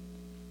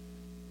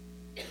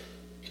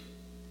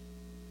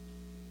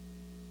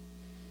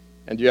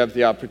 And you have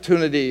the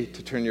opportunity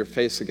to turn your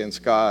face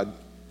against God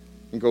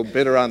and go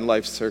bitter on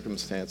life's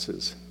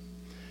circumstances,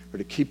 or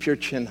to keep your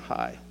chin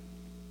high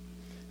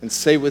and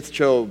say with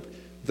Job,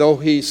 "Though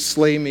he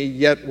slay me,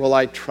 yet will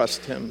I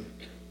trust him."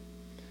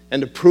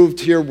 And to prove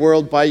to your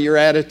world by your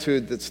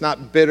attitude that's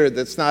not bitter,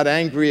 that's not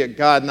angry at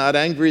God, not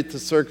angry at the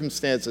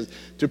circumstances,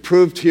 to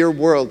prove to your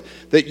world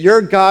that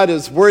your God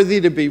is worthy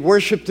to be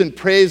worshiped and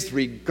praised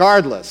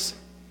regardless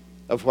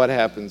of what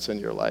happens in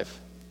your life,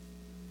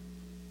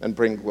 and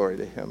bring glory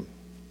to Him.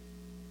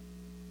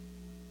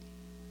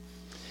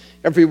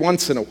 Every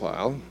once in a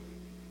while,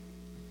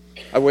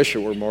 I wish it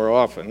were more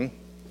often,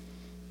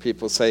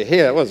 people say,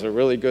 "Hey, that was a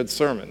really good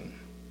sermon."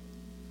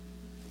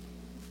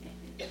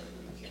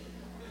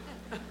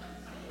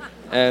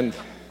 And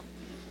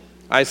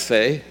I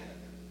say,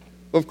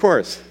 "Of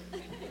course.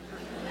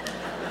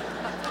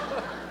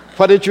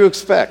 What did you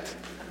expect?"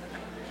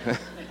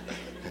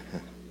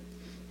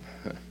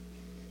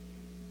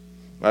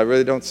 I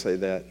really don't say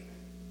that,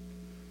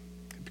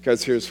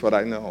 because here's what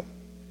I know.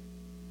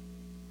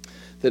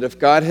 That if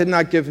God had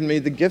not given me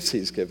the gifts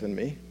He's given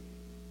me,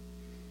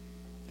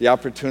 the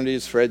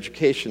opportunities for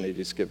education that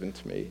He's given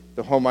to me,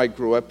 the home I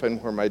grew up in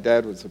where my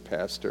dad was a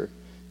pastor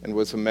and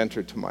was a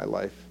mentor to my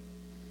life,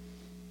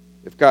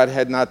 if God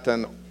had not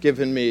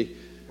given me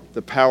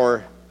the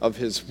power of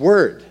His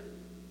Word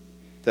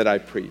that I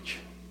preach,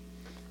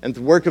 and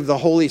the work of the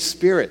Holy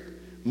Spirit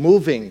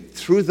moving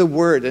through the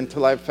Word into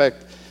life. In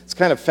fact, it's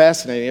kind of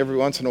fascinating. Every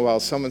once in a while,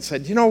 someone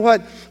said, "You know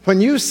what?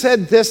 When you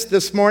said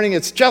this morning,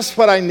 it's just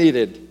what I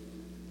needed."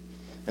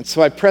 And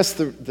so I pressed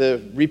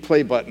the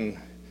replay button.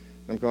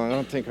 I'm going, "I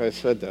don't think I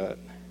said that.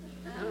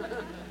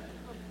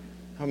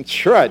 I'm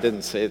sure I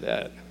didn't say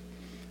that."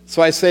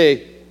 So I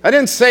say, "I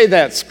didn't say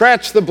that.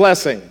 Scratch the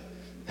blessing."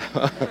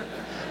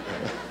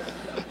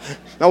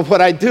 No,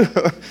 what I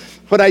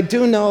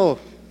do know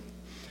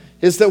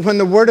is that when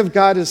the Word of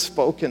God is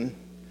spoken,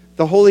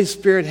 the Holy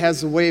Spirit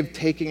has a way of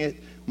taking it,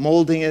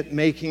 molding it,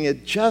 making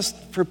it just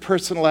for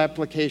personal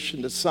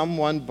application to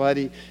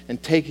somebody,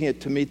 and taking it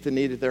to meet the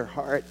need of their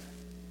heart.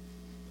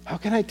 How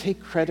can I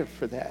take credit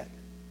for that?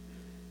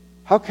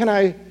 How can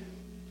I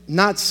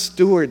not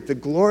steward the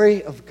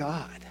glory of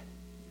God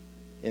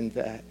in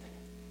that?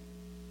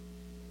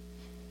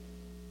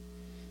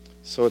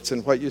 So it's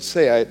in what you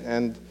say,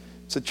 and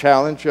it's a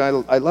challenge. I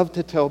love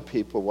to tell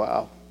people,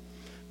 "Wow,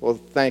 well,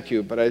 thank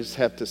you," but I just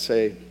have to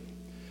say,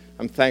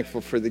 I'm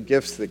thankful for the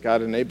gifts that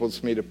God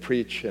enables me to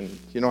preach, and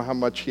you know how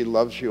much He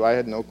loves you. I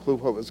had no clue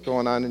what was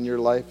going on in your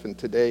life, and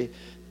today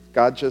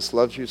God just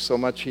loves you so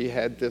much, he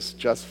had this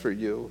just for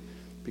you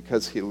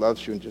because he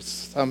loves you, and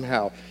just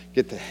somehow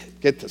get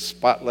the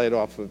spotlight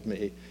off of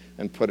me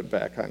and put it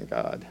back on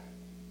God.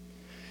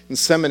 In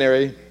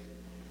seminary,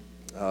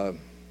 a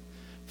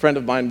friend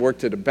of mine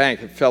worked at a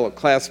bank. A fellow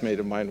classmate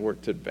of mine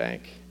worked at a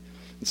bank.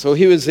 And so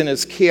he was in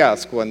his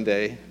kiosk one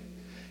day,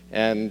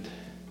 and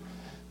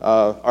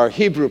our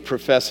Hebrew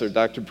professor,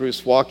 Dr.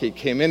 Bruce Walke,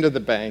 came into the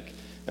bank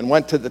and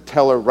went to the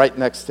teller right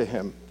next to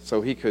him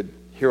so he could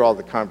hear all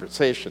the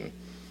conversation.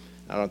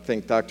 I don't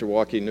think Dr.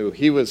 Walke knew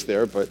he was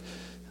there, but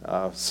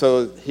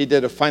so he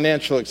did a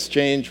financial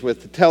exchange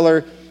with the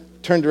teller,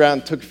 turned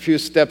around, took a few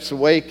steps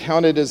away,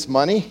 counted his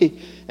money,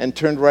 and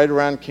turned right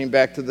around, came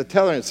back to the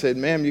teller and said,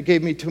 "Ma'am, you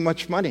gave me too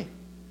much money."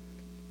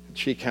 And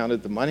she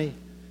counted the money,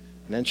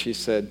 and then she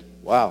said,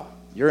 "Wow,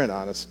 you're an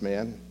honest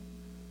man."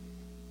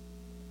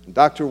 And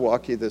Dr.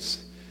 Walke,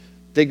 this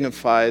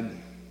dignified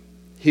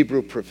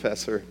Hebrew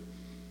professor,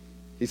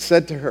 he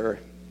said to her,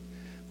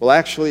 "Well,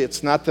 actually,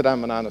 it's not that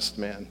I'm an honest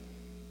man.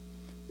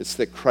 It's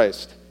that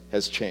Christ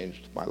has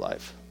changed my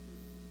life."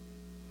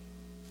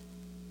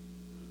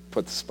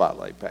 Put the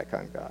spotlight back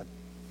on God.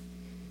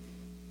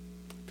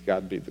 To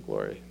God be the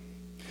glory.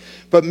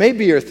 But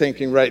maybe you're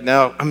thinking right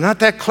now, I'm not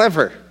that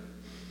clever.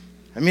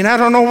 I mean, I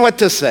don't know what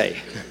to say.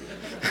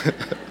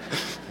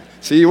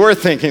 See, you were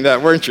thinking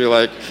that, weren't you?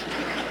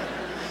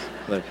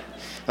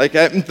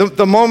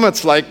 The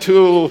moment's like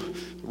too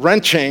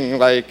wrenching,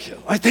 like,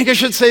 I think I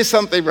should say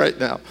something right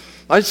now.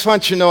 I just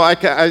want you to know,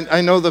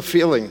 I know the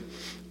feeling.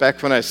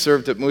 Back when I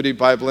served at Moody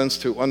Bible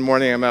Institute, one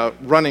morning I'm out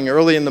running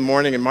early in the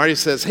morning, and Marty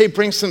says, "Hey,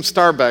 bring some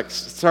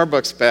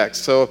Starbucks back."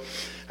 So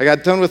I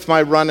got done with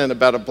my run, and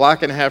about a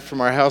block and a half from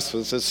our house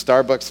was this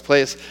Starbucks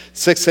place.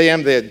 6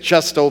 a.m., they had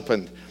just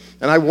opened.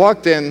 And I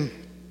walked in,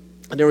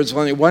 and there was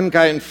only one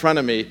guy in front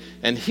of me,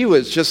 and he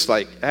was just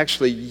like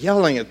actually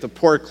yelling at the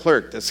poor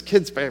clerk. This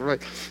kid's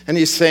back, and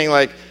he's saying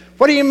like,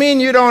 "What do you mean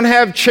you don't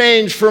have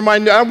change for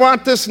I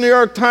want this New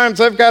York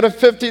Times. I've got a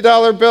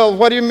 $50 bill.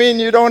 What do you mean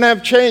you don't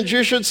have change?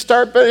 You should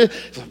start." And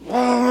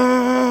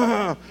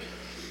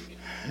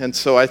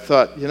so I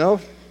thought,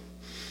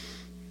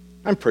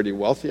 I'm pretty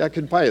wealthy. I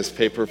could buy his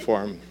paper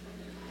for him.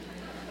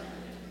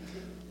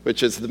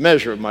 Which is the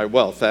measure of my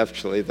wealth,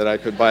 actually, that I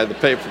could buy the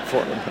paper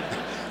for him.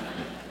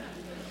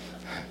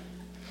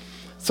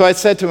 So I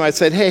said to him,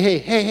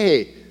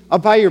 hey, I'll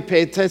buy your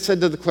paper. I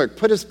said to the clerk,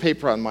 "Put his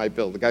paper on my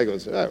bill." The guy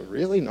goes, "Oh,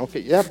 really? Okay,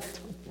 yep,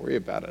 don't worry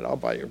about it. I'll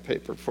buy your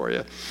paper for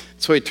you."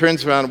 So he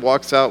turns around and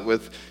walks out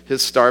with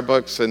his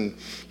Starbucks and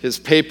his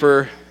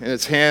paper in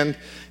his hand,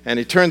 and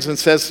he turns and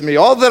says to me,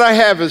 "All that I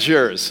have is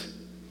yours,"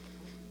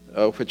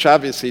 which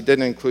obviously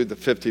didn't include the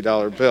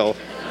 $50 bill.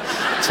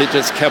 So he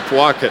just kept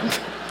walking.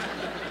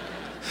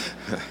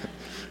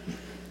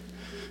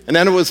 And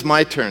then it was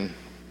my turn.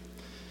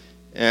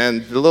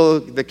 And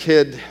the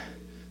kid,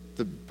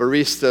 the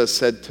barista,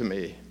 said to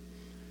me,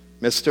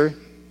 "Mister,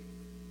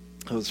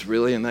 it was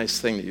really a nice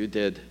thing that you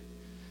did.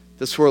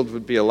 This world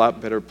would be a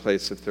lot better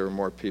place if there were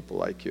more people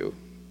like you."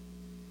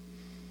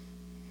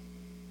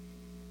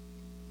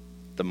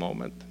 The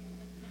moment.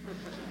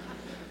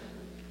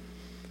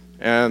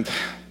 And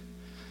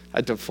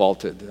I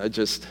defaulted. I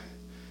just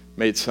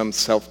made some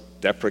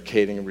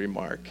self-deprecating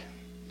remark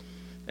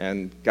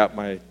and got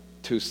my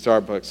 2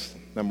 Starbucks.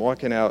 And I'm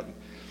walking out.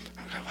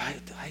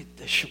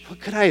 What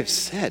could I have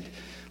said?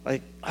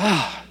 And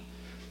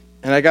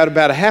I got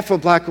about a half a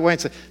block away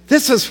and said,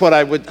 "This is what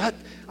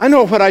I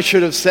know what I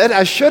should have said.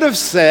 I should have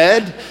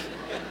said,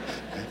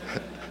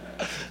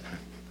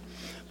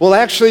 well,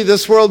 actually,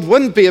 this world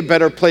wouldn't be a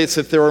better place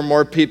if there were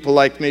more people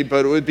like me,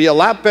 but it would be a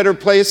lot better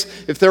place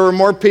if there were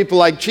more people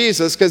like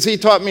Jesus, because he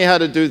taught me how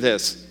to do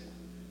this."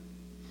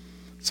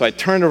 So I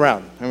turned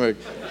around. I'm going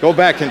to go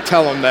back and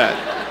tell him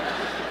that.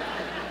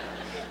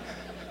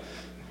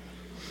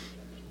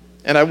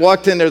 And I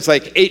walked in, there's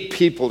like 8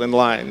 people in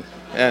line.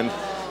 And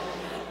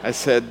I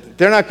said,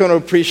 they're not going to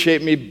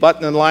appreciate me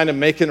butting in line and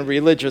making a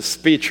religious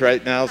speech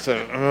right now.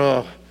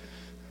 So,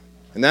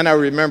 And then I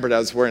remembered I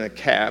was wearing a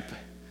cap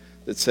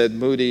that said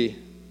Moody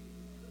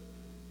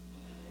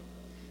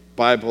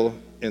Bible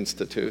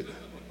Institute.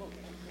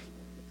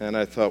 And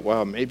I thought,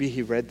 wow, maybe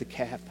he read the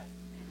cap.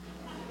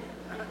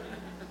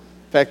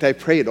 In fact, I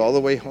prayed all the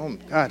way home,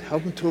 "God,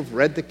 help him to have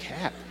read the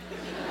cap."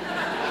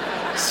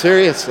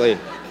 Seriously.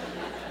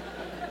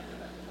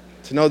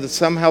 To know that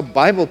somehow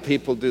Bible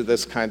people do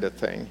this kind of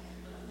thing.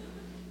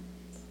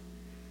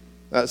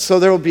 So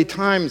there will be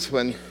times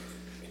when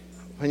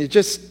you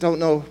just don't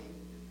know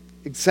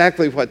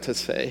exactly what to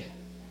say.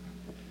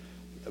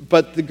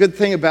 But the good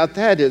thing about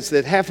that is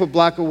that half a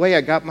block away,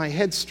 I got my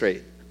head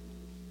straight.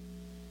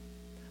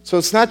 So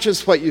it's not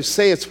just what you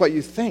say, it's what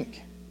you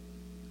think.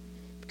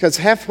 Because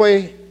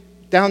halfway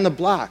down the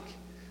block,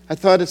 I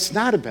thought, it's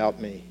not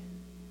about me.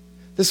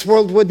 This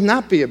world would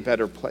not be a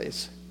better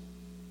place.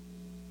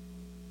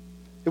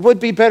 It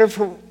would be better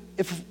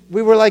if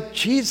we were like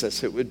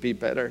Jesus, it would be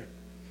better.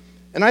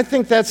 And I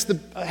think is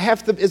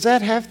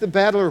that half the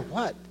battle or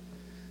what?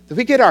 That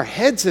we get our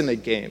heads in the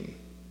game.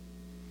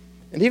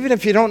 And even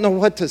if you don't know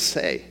what to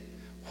say,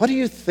 what are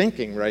you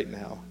thinking right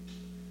now?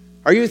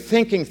 Are you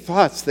thinking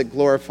thoughts that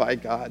glorify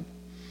God?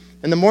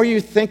 And the more you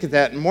think of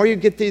that, and the more you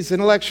get these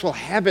intellectual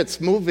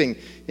habits moving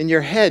in your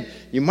head,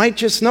 you might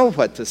just know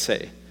what to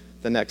say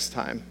the next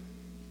time.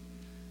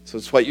 So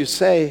it's what you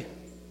say,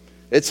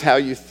 it's how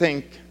you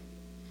think,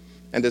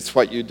 and it's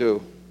what you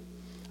do.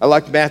 I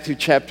like Matthew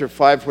chapter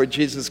 5, where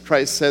Jesus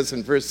Christ says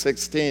in verse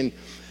 16,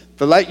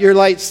 "But let your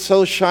light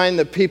so shine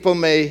that people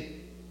may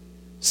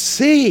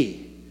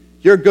see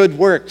your good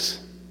works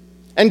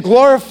and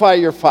glorify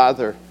your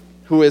Father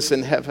who is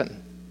in heaven."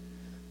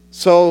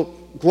 So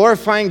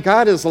glorifying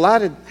God is a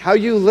lot of how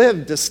you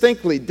live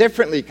distinctly,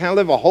 differently, kind of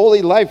live a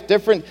holy life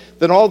different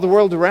than all the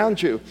world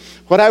around you.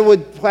 What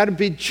I'd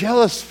be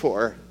jealous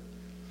for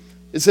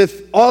is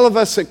if all of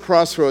us at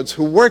Crossroads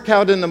who work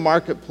out in the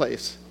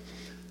marketplace,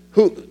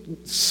 who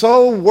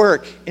so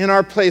work in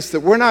our place that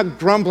we're not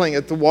grumbling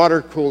at the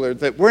water cooler,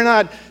 that we're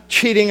not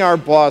cheating our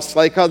boss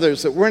like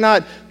others, that we're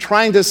not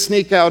trying to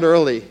sneak out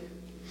early,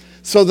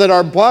 so that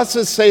our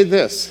bosses say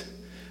this,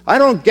 "I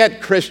don't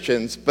get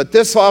Christians, but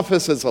this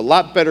office is a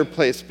lot better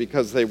place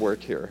because they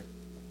work here."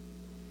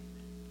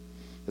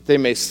 That they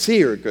may see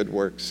your good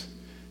works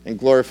and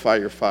glorify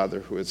your Father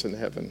who is in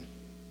heaven.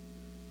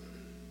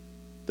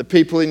 The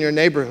people in your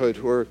neighborhood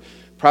who are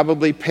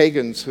probably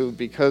pagans, who,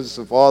 because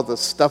of all the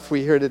stuff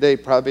we hear today,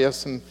 probably have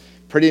some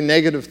pretty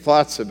negative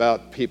thoughts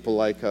about people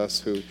like us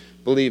who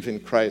believe in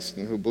Christ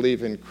and who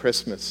believe in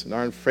Christmas and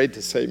aren't afraid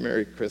to say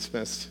Merry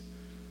Christmas.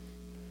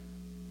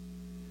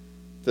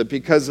 That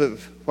because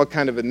of what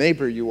kind of a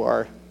neighbor you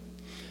are,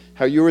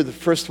 how you were the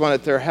first one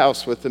at their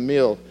house with the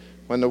meal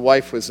when the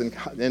wife was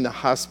in the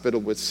hospital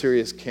with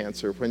serious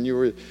cancer, when you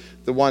were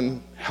the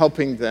one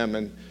helping them,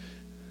 and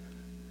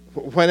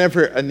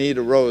whenever a need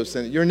arose.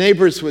 And your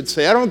neighbors would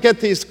say, "I don't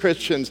get these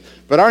Christians,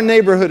 but our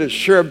neighborhood is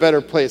sure a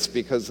better place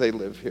because they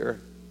live here."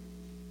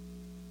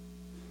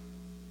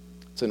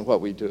 It's in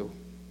what we do.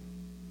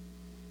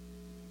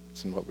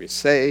 It's in what we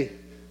say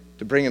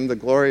to bring him the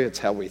glory. It's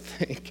how we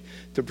think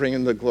to bring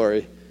him the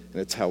glory.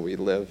 And it's how we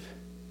live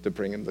to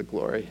bring him the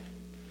glory.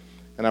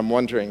 And I'm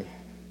wondering,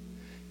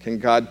 can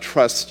God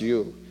trust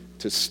you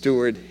to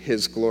steward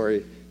his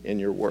glory in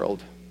your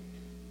world?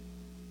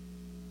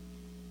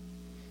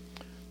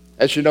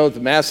 As you know, the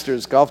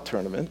Masters golf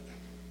tournament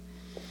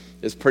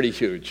is pretty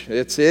huge.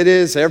 It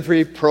is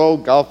every pro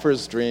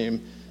golfer's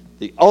dream.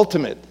 The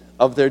ultimate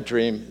of their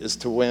dream is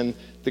to win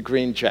the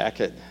green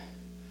jacket.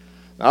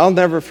 I'll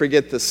never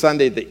forget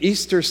the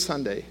Easter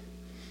Sunday,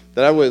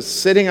 that I was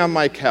sitting on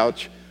my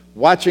couch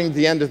watching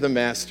the end of the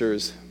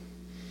Masters.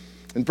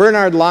 And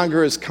Bernhard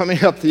Langer is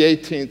coming up the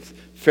 18th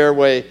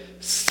fairway,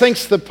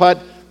 sinks the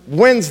putt,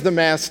 wins the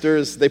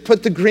Masters. They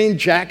put the green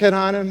jacket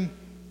on him.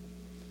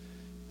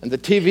 And the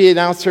TV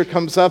announcer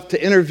comes up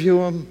to interview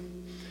him.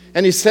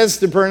 And he says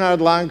to Bernhard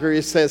Langer,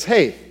 he says,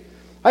 "Hey,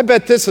 I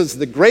bet this is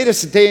the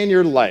greatest day in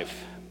your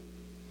life."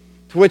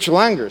 To which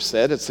Langer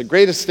said, "It's the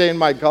greatest day in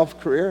my golf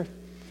career.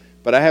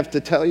 But I have to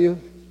tell you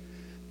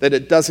that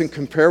it doesn't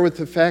compare with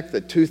the fact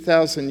that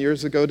 2,000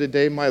 years ago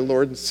today, my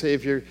Lord and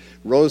Savior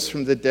rose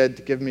from the dead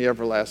to give me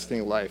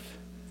everlasting life."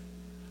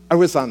 I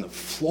was on the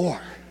floor.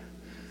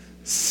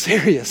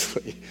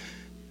 Seriously.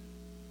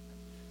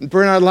 And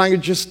Bernhard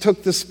Langer just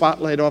took the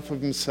spotlight off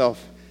of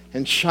himself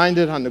and shined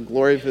it on the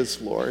glory of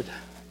his Lord.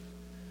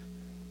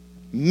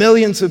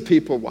 Millions of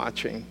people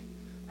watching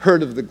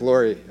heard of the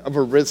glory of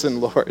a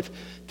risen Lord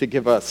to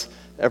give us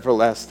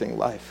everlasting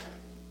life.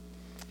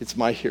 It's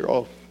my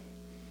hero.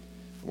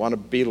 I want to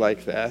be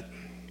like that.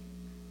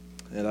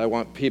 And I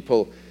want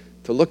people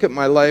to look at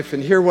my life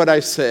and hear what I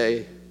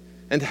say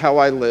and how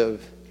I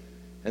live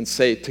and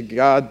say, "To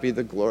God be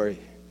the glory.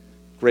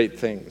 Great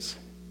things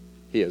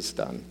he has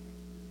done."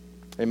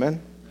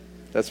 Amen?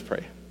 Let's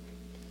pray.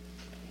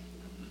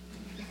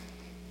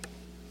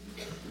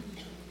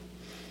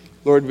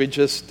 Lord, we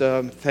just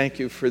thank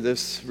you for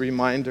this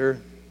reminder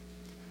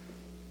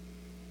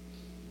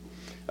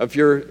of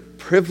your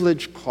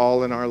privileged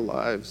call in our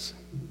lives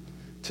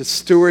to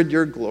steward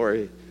your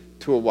glory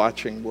to a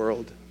watching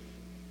world.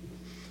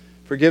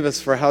 Forgive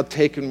us for how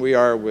taken we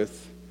are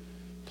with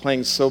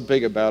playing so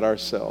big about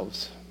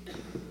ourselves,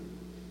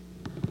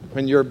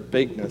 when your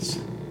bigness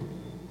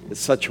is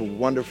such a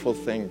wonderful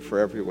thing for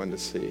everyone to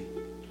see.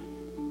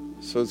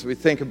 So as we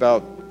think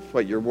about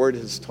what your word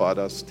has taught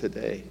us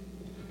today,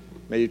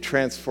 may you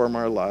transform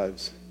our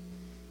lives.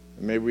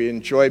 And may we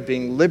enjoy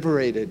being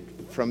liberated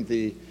from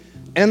the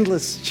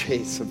endless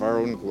chase of our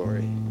own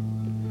glory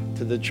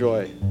to the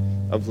joy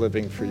of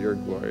living for your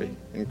glory.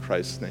 In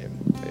Christ's name,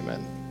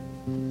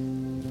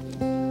 amen.